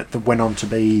character in it that went on to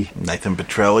be... Nathan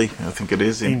Petrelli, I think it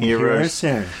is, in Heroes.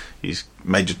 Yeah. He's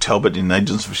Major Talbot in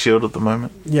Agents of S.H.I.E.L.D. at the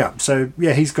moment. Yeah, so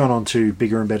yeah, he's gone on to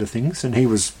bigger and better things. And he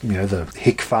was, you know, the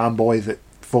hick farm boy that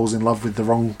falls in love with the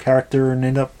wrong character and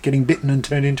end up getting bitten and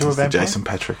turned into a vampire. The Jason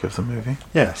Patrick of the movie.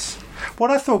 Yes. What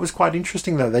I thought was quite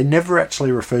interesting, though, they never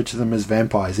actually referred to them as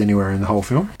vampires anywhere in the whole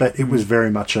film, but it was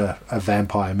very much a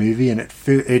vampire movie, and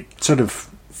it sort of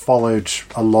followed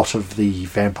a lot of the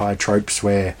vampire tropes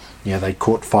where, you know, they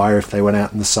caught fire if they went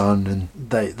out in the sun, and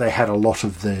they had a lot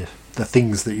of the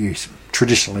things that you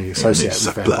traditionally associate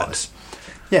with vampires. Blood.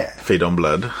 Yeah. Feed on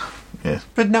blood. Yeah.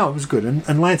 But no, it was good,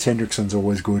 and Lance Henriksen's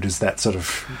always good as that sort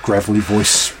of gravelly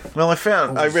voice. Well,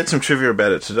 I read some trivia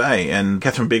about it today, and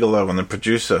Catherine Bigelow and the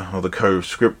producer, or the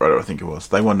co-script writer, I think it was,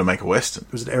 they wanted to make a Western.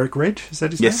 Was it Eric Red? Is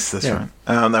that his name? Yes, that's right.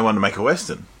 They wanted to make a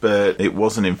Western, but it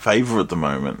wasn't in favour at the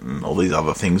moment, and all these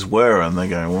other things were, and they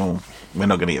go, well, we're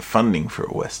not going to get funding for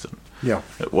a Western. Yeah.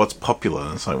 What's popular?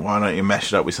 And it's like, why don't you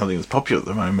mash it up with something that's popular at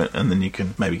the moment, and then you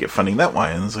can maybe get funding that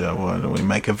way. And it's like, why don't we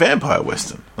make a vampire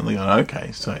Western? And they go,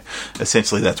 okay. So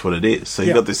essentially that's what it is. So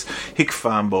you've got this hick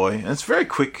farm boy, and it's very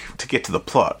quick to get to the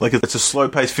plot. Like, it's a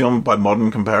slow-paced film by modern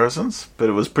comparisons, but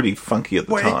it was pretty funky at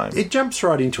the time. It jumps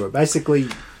right into it. Basically,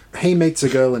 he meets a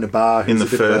girl in a bar. In the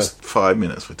first 5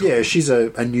 minutes. Yeah, she's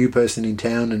a new person in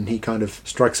town, and he kind of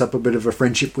strikes up a bit of a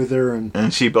friendship with her.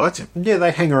 And she bites him. Yeah,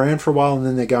 they hang around for a while, and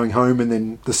then they're going home, and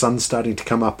then the sun's starting to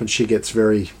come up, and she gets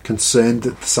very concerned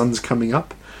that the sun's coming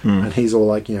up. And he's all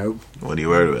like, you know... What are you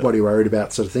worried about? What are you worried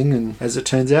about, sort of thing. And as it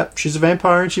turns out, she's a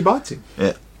vampire, and she bites him.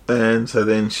 Yeah. And so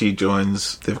then she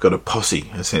joins... They've got a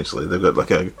posse, essentially. They've got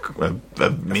like a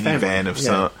minivan of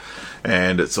some...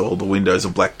 And it's all the windows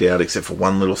are blacked out except for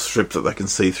one little strip that they can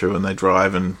see through, and they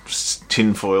drive and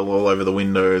tinfoil all over the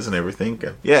windows and everything.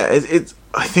 Yeah,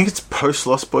 I think it's post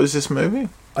Lost Boys, this movie.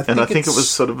 I think it was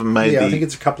sort of made. I think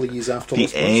it's a couple of years after the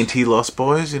Lost Boys. anti-Lost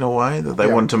Boys, in a way, that they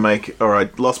wanted to make. All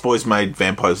right, Lost Boys made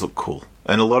vampires look cool,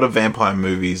 and a lot of vampire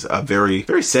movies are very,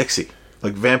 very sexy.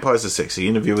 Like, vampires are sexy.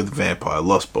 Interview with a Vampire,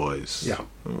 Lost Boys. Yeah.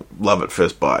 Love at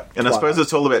First Bite. And I suppose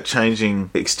it's all about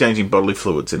exchanging bodily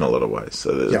fluids in a lot of ways.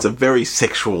 So it's a very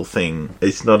sexual thing.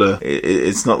 It's not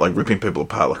like ripping people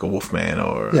apart like a Wolfman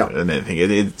or anything.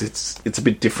 It's a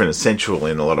bit different. It's sensual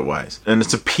in a lot of ways. And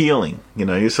it's appealing. You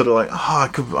know, you're sort of like,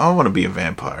 I want to be a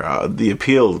vampire. The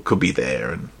appeal could be there,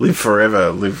 and live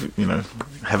forever,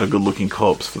 have a good-looking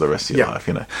corpse for the rest of your life,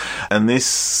 you know. And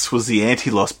this was the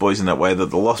anti-Lost Boys in that way, that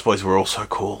the Lost Boys were all so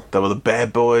cool. They were the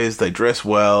bad boys, they dressed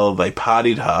well, they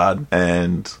partied hard,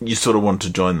 and you sort of wanted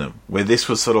to join them. Where this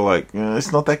was sort of like,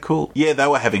 it's not that cool. Yeah, they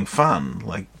were having fun.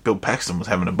 Like, Bill Paxton was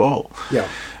having a ball. Yeah.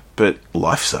 But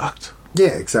life sucked.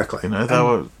 Yeah, exactly. You know, they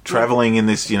were travelling in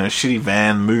this, shitty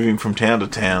van, moving from town to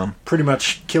town. Pretty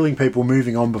much killing people,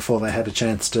 moving on before they had a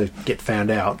chance to get found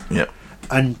out. Yeah.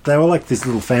 And they were like this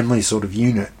little family sort of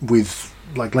unit, with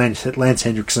like Lance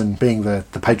Henriksen being the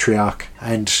patriarch,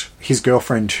 and his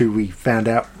girlfriend, who we found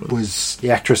out was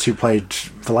the actress who played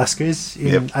Velasquez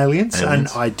in Aliens, and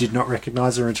I did not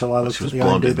recognise her until I looked at the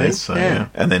IMDb.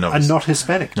 And then and not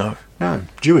Hispanic. No,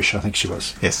 Jewish, I think she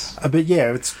was. Yes. But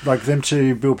yeah, it's like them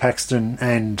two, Bill Paxton,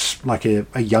 and like a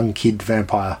young kid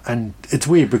vampire. And it's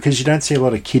weird because you don't see a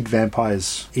lot of kid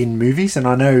vampires in movies, and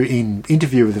I know in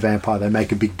Interview with the Vampire they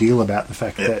make a big deal about the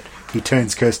fact that he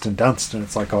turns Kirsten Dunst, and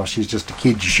it's like, oh, she's just a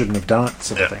kid, you shouldn't have done it,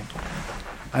 sort of thing.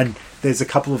 And there's a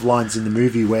couple of lines in the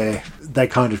movie where they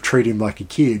kind of treat him like a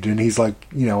kid, and he's like,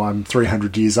 I'm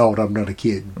 300 years old, I'm not a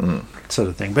kid, sort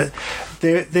of thing. But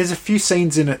there's a few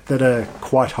scenes in it that are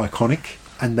quite iconic,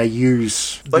 and they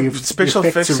use like special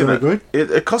effects are really good.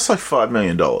 It costs like $5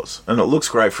 million, and it looks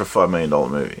great for a $5 million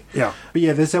movie. Yeah, but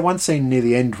yeah, there's that one scene near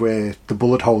the end where the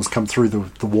bullet holes come through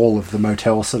the wall of the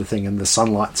motel, sort of thing, and the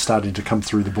sunlight's starting to come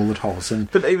through the bullet holes.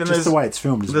 But even just the way it's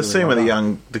filmed, is the really scene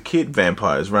where the kid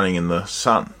vampire is running in the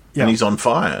sun. Yeah. And he's on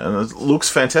fire, and it looks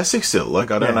fantastic still. Like,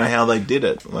 I don't know how they did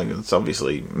it. Like, it's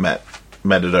obviously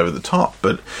matted over the top,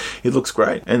 but it looks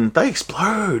great. And they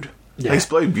explode. Yeah. They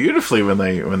explode beautifully when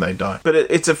they die. But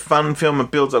it's a fun film.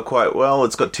 It builds up quite well.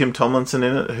 It's got Tim Tomlinson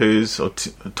in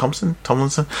it,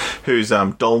 Tomlinson, who's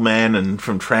Doll Man and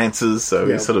from Trances. So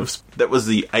he's sort of, that was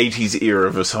the 80s era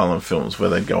of Asylum films where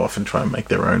they'd go off and try and make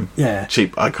their own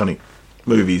cheap, iconic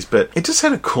movies, but it just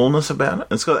had a coolness about it.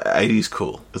 It's got 80s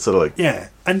cool. It's sort of like... Yeah,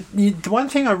 and the one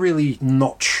thing I'm really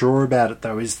not sure about it,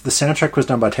 though, is the soundtrack was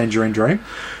done by Tangerine Dream.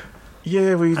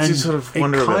 Yeah, we just sort of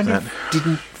wonder about that. It kind of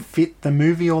didn't fit the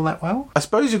movie all that well. I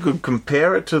suppose you could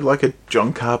compare it to like a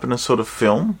John Carpenter sort of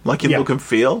film, like in look and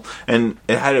feel, and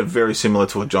it had a very similar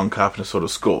to a John Carpenter sort of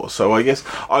score. So I guess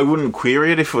I wouldn't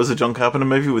query it if it was a John Carpenter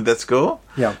movie with that score.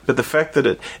 Yeah. But the fact that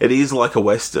it is like a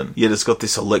Western, yet it's got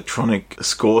this electronic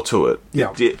score to it,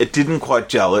 it didn't quite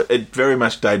gel. It very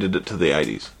much dated it to the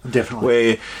 80s. Definitely.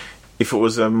 Where if it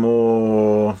was a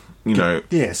more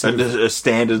a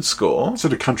standard score.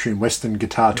 Sort of country and western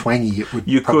guitar twangy. It would.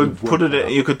 You could put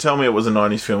it. You could tell me it was a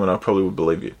 90s film, and I probably would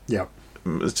believe you. Yeah.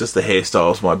 It's just the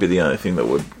hairstyles might be the only thing that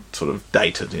would sort of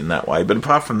date it in that way. But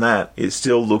apart from that, it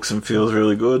still looks and feels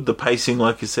really good. The pacing,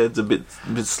 like you said, is a bit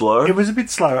slow. It was a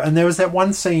bit slow, and there was that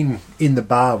one scene in the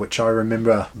bar which I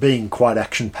remember being quite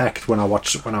action-packed when I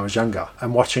watched it when I was younger.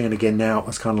 And watching it again now, it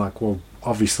was kind of like, well,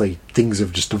 obviously things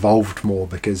have just evolved more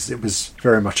because it was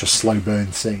very much a slow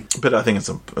burn scene. But I think it's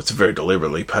a very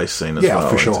deliberately paced scene as well. Yeah,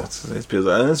 for sure.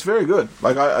 And it's very good.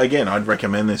 Like I'd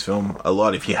recommend this film a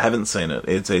lot if you haven't seen it.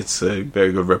 It's a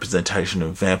very good representation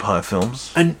of vampire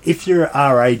films. And if you're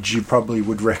our age, you probably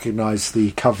would recognise the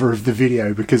cover of the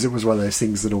video because it was one of those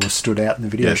things that always stood out in the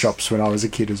video shops when I was a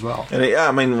kid as well. And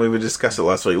I mean, we discussed it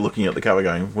last week, looking at the cover,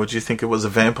 going, "Would you think it was a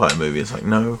vampire movie?" It's like,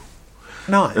 no.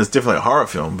 It's definitely a horror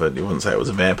film, but you wouldn't say it was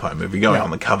a vampire movie going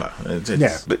on the cover.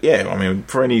 But I mean,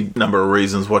 for any number of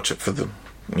reasons, watch it for the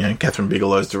Catherine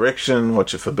Bigelow's direction,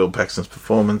 watch it for Bill Paxton's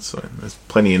performance. There's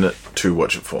plenty in it to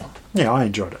watch it for. Yeah, I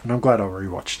enjoyed it, and I'm glad I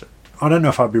rewatched it. I don't know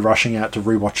if I'd be rushing out to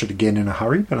rewatch it again in a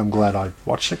hurry, but I'm glad I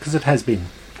watched it because it has been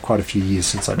quite a few years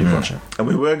since I did watch it. And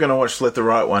we were going to watch Let the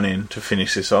Right One In to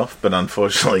finish this off, but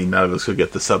unfortunately none of us could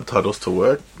get the subtitles to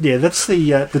work. Yeah, that's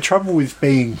the trouble with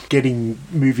getting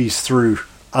movies through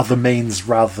other means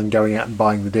rather than going out and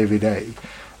buying the DVD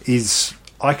is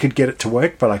I could get it to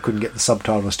work, but I couldn't get the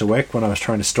subtitles to work when I was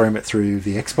trying to stream it through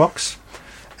the Xbox.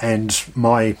 And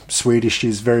my Swedish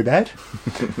is very bad.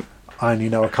 I only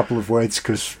know a couple of words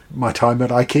because my time at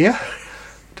IKEA.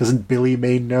 Doesn't Billy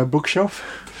mean bookshelf?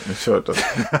 I'm sure it does.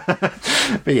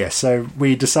 But yeah, so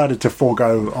we decided to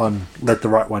forego on Let the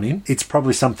Right One In. It's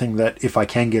probably something that if I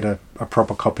can get a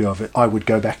proper copy of it, I would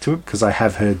go back to it because I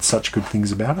have heard such good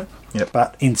things about it. Yep.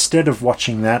 But instead of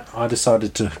watching that, I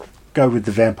decided to go with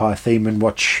the vampire theme and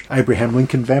watch Abraham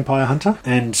Lincoln Vampire Hunter.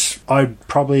 And I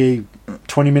probably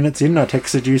 20 minutes in, I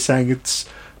texted you saying it's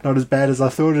not as bad as I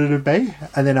thought it would be.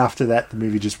 And then after that, the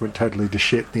movie just went totally to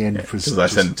shit. The end was because I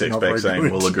sent a text back saying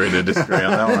we'll agree to disagree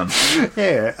on that one.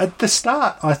 Yeah, at the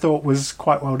start I thought was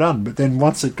quite well done, but then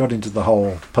once it got into the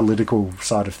whole political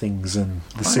side of things and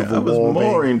the Civil War, I was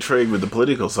more intrigued with the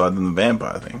political side than the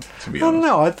vampire thing, to be honest. I don't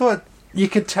know, I thought you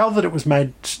could tell that it was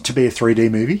made to be a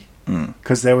 3D movie.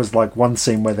 Because there was like one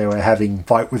scene where they were having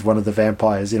fight with one of the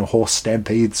vampires in a horse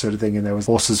stampede sort of thing, and there was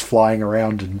horses flying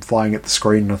around and flying at the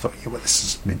screen, and I thought, well, this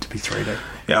is meant to be 3D.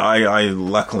 Yeah, I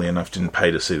luckily enough didn't pay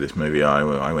to see this movie.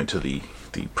 I went to the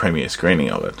premiere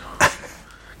screening of it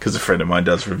because a friend of mine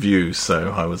does reviews,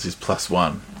 so I was his plus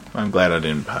one. I'm glad I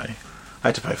didn't pay. I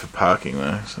had to pay for parking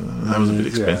though, so that was a bit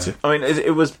expensive. Yeah. I mean,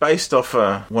 it was based off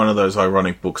one of those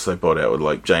ironic books they brought out with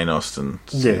like Jane Austen.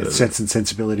 Yeah, Sense and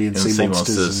Sensibility and Sea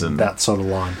Monsters and that sort of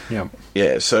line. Yeah.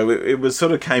 Yeah, so it was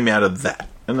sort of came out of that.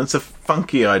 And it's a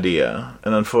funky idea.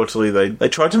 And unfortunately, they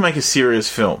tried to make a serious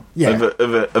film of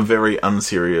a very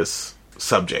unserious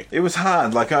subject. It was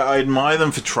hard. Like, I admire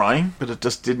them for trying, but it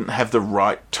just didn't have the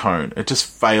right tone. It just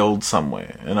failed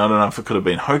somewhere. And I don't know if it could have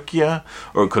been hokier,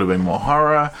 or it could have been more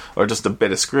horror, or just a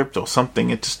better script or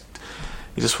something. It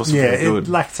just wasn't very good. It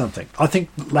lacked something. I think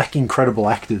lacking credible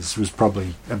actors was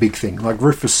probably a big thing. Like,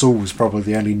 Rufus Sewell was probably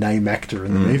the only name actor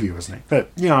in the movie, wasn't he?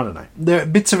 But, I don't know. There are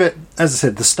bits of it, as I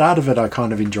said, the start of it I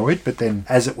kind of enjoyed, but then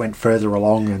as it went further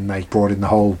along and they brought in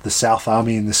the South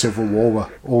Army and the Civil War were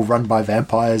all run by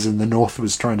vampires and the North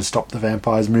was trying to stop the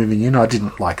vampires moving in, I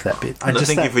didn't like that bit. I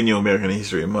think if we knew American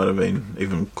history, it might have been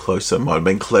even closer, might have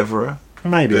been cleverer.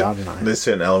 Maybe, I don't know. There's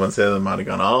certain elements there that might have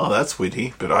gone, oh, that's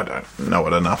witty, but I don't know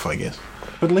it enough, I guess.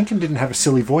 But Lincoln didn't have a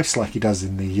silly voice like he does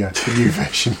in the new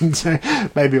version, so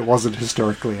maybe it wasn't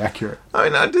historically accurate. I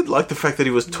mean, I did like the fact that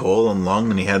he was tall and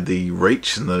long and he had the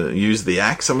reach and used the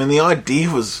axe. I mean, the idea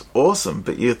was awesome,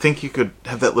 but you think you could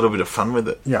have that little bit of fun with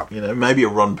it. Yeah. Maybe a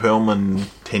Ron Perlman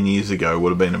 10 years ago would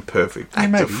have been a perfect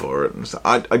actor for it. And so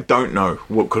I don't know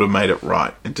what could have made it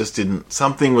right. It just didn't.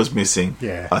 Something was missing.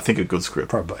 Yeah. I think a good script.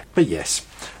 Probably. But yes.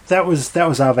 That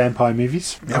was our vampire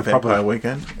movies. Our vampire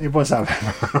weekend. It was our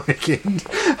vampire weekend.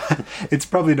 It's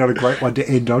probably not a great one to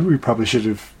end on. We probably should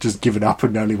have just given up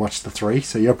and only watched the 3.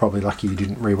 So you're probably lucky you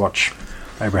didn't rewatch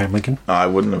Abraham Lincoln. I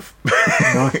wouldn't have.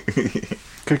 No.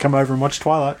 Could come over and watch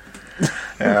Twilight.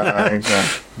 Yeah,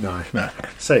 No.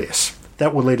 So yes.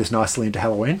 That will lead us nicely into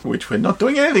Halloween. Which we're not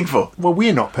doing anything for. Well,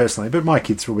 we're not personally, but my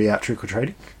kids will be out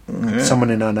trick-or-treating. Yeah. Someone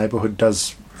in our neighbourhood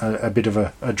does a bit of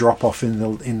a drop-off in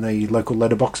the local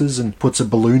letterboxes and puts a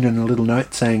balloon and a little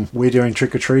note saying, we're doing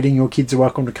trick-or-treating, your kids are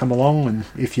welcome to come along, and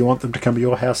if you want them to come to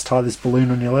your house, tie this balloon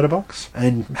on your letterbox.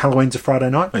 And Halloween's a Friday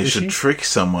night. You should trick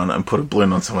someone and put a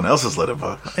balloon on someone else's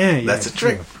letterbox. Yeah, that's a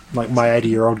trick. Like my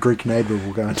 80-year-old Greek neighbour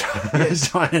will go and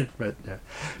tie it.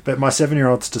 But my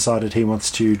 7-year-old's decided he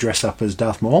wants to dress up as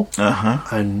Darth Maul.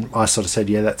 And I sort of said,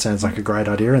 yeah, that sounds like a great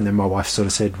idea. And then my wife sort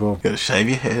of said, well... Got to shave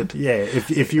your head. Yeah,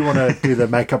 if you want to do the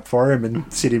makeup for him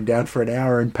and sit him down for an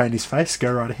hour and paint his face,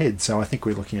 go right ahead. So I think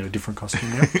we're looking at a different costume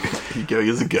now. You're going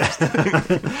as a ghost.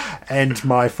 And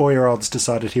my 4-year-old's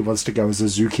decided he wants to go as a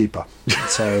zookeeper.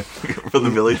 So from the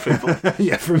village people?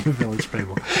 Yeah, from the village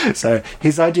people. So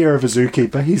his idea of a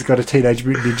zookeeper, he's got a Teenage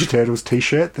Mutant Ninja Turtles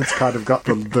t-shirt that's kind of got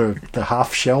the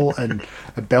half shell and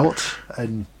a belt,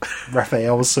 and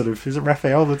Raphael's sort of... Is it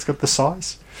Raphael that's got the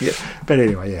size? Yeah. But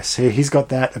anyway, yes, he's got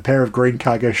that, a pair of green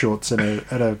cargo shorts and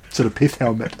a sort of pith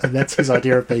helmet, and that's his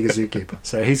idea of being a zookeeper.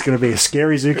 So he's going to be a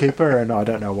scary zookeeper, and I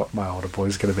don't know what my older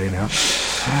boy's going to be now.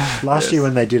 Last year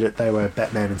when they did it, they were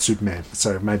Batman and Superman,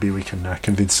 so maybe we can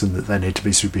convince them that they need to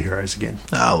be superheroes again.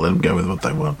 I'll let them go with what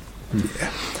they want.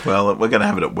 Yeah. Well, we're going to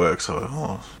have it at work,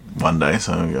 so one day,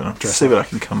 so I'm going to see what I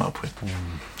can come up with.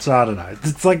 So I don't know.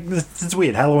 It's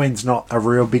weird. Halloween's not a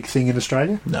real big thing in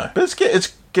Australia. No, but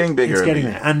it's getting bigger. It's getting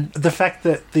there. And the fact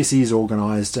that this is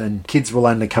organised and kids will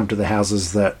only come to the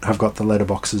houses that have got the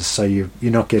letterboxes, so you're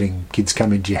not getting kids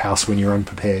come into your house when you're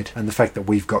unprepared. And the fact that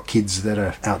we've got kids that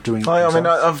are out doing it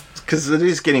themselves. Because it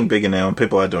is getting bigger now and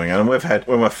people are doing it. And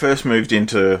when I first moved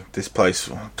into this place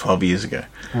 12 years ago,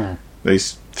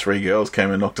 these 3 girls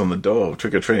came and knocked on the door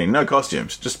trick-or-treating. No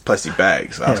costumes, just plastic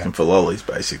bags, asking for lollies,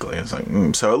 basically. It's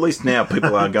like, so at least now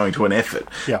people are going to an effort.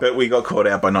 But we got caught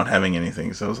out by not having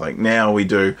anything. So it was like, now we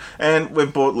do. And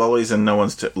we've bought lollies and no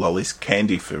one's... lollies,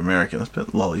 candy for Americans,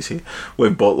 but lollies here.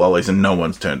 We've bought lollies and no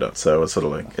one's turned up. So it's sort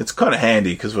of like... It's kind of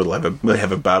handy because we'll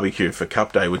have a barbecue for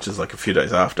Cup Day, which is like a few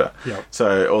days after.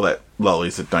 So all that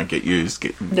lollies that don't get used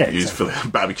used for the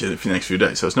barbecue for the next few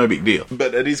days, so it's no big deal.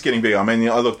 But it is getting big. I mean,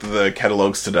 I looked at the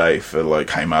catalogues today for like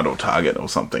Kmart or Target or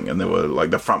something, and there were like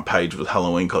the front page with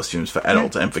Halloween costumes for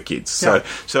adults and for kids. So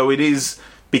it is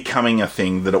becoming a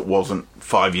thing that it wasn't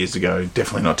 5 years ago,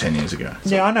 definitely not 10 years ago.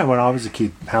 So. Yeah, I know when I was a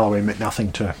kid, Halloween meant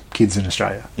nothing to kids in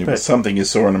Australia. It was something you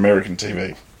saw on American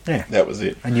TV. Yeah. That was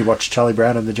it. And you watch Charlie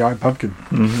Brown and the Giant Pumpkin.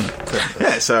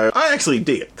 So I actually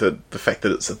dig it, the fact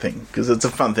that it's a thing, because it's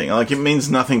a fun thing. Like, it means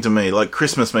nothing to me. Like,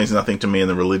 Christmas means nothing to me in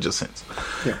the religious sense.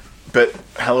 Yeah. But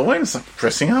Halloween is like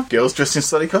dressing up, girls dressed in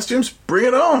slutty costumes, bring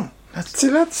it on.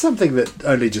 That's something that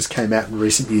only just came out in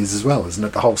recent years as well, isn't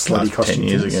it? The whole slutty costume 10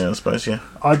 years ago, I suppose, yeah.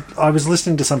 I was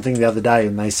listening to something the other day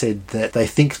and they said that they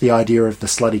think the idea of the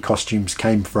slutty costumes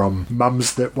came from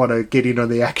mums that want to get in on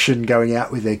the action, going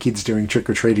out with their kids doing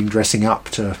trick-or-treating, dressing up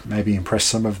to maybe impress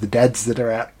some of the dads that are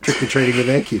out trick-or-treating with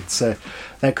their kids. So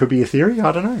that could be a theory,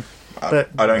 I don't know. I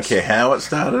don't care how it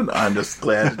started. I'm just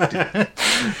glad it did.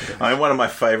 I mean, one of my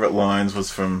favourite lines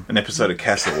was from an episode of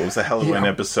Castle. It was a Halloween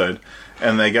episode,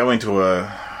 and they go into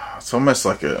it's almost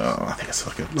like I think it's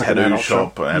like a tattoo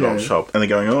shop, an adult shop, and they're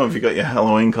going, "Oh, have you got your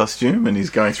Halloween costume?" And he's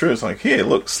going through. It's like, "Here,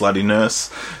 look, slutty nurse,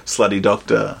 slutty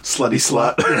doctor, slutty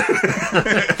slut."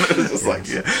 It's just like,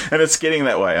 and it's getting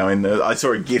that way. I mean, I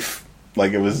saw a GIF,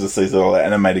 like it was just these little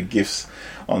animated GIFs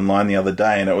online the other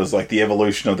day, and it was like the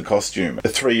evolution of the costume. A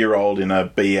 3-year-old in a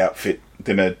bee outfit,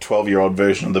 then a 12-year-old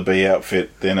version of the bee outfit,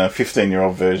 then a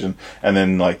 15-year-old version, and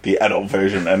then like the adult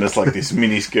version, and it's like this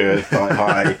mini skirt,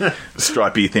 high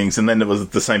stripy things, and then there was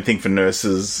the same thing for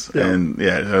nurses, and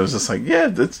it was just like,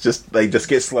 it's just, they just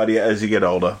get sluttier as you get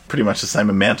older. Pretty much the same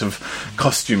amount of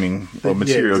costuming or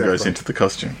material goes into the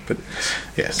costume. But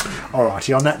yes.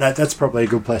 Alrighty, on that note, that's probably a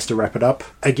good place to wrap it up.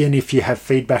 Again, if you have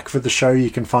feedback for the show, you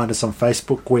can find us on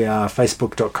Facebook. We are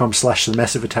facebook.com/The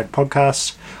Massive Attack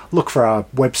Podcast. Look for our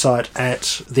website at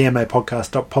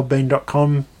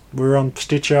themapodcast.podbean.com. We're on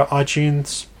Stitcher,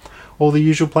 iTunes, all the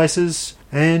usual places.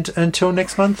 And until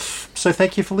next month, so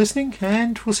thank you for listening,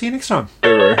 and we'll see you next time.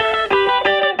 Took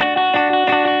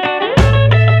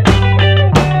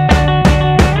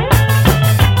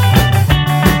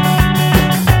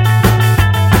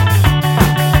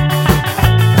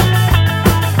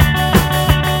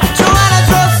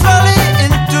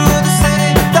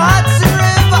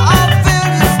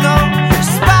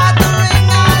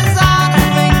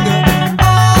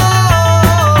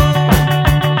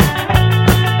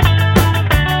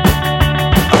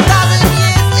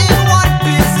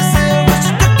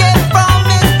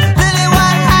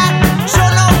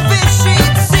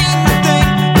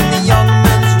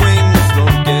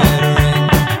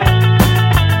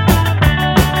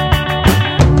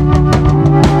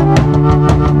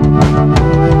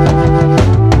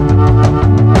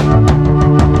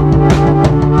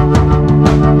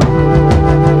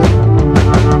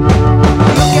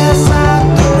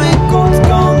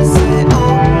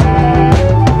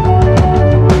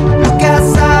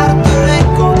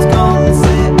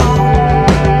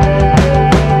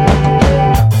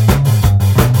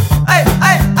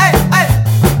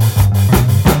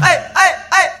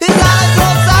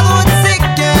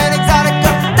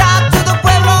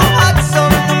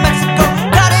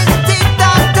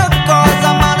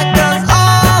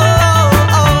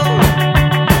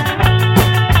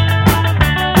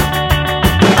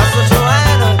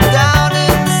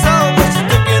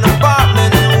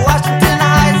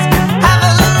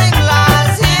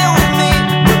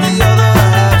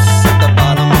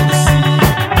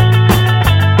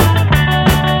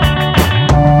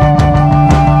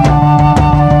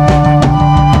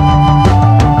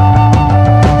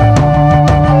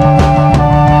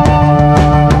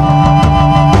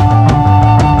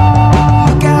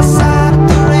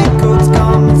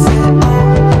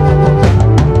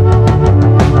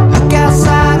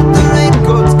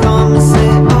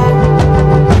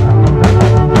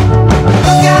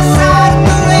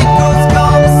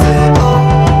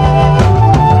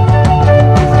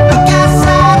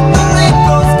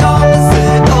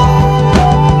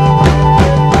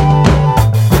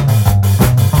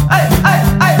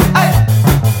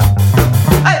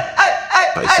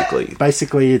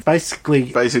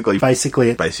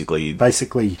Basically.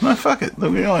 No, fuck it.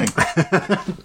 Look, we're going.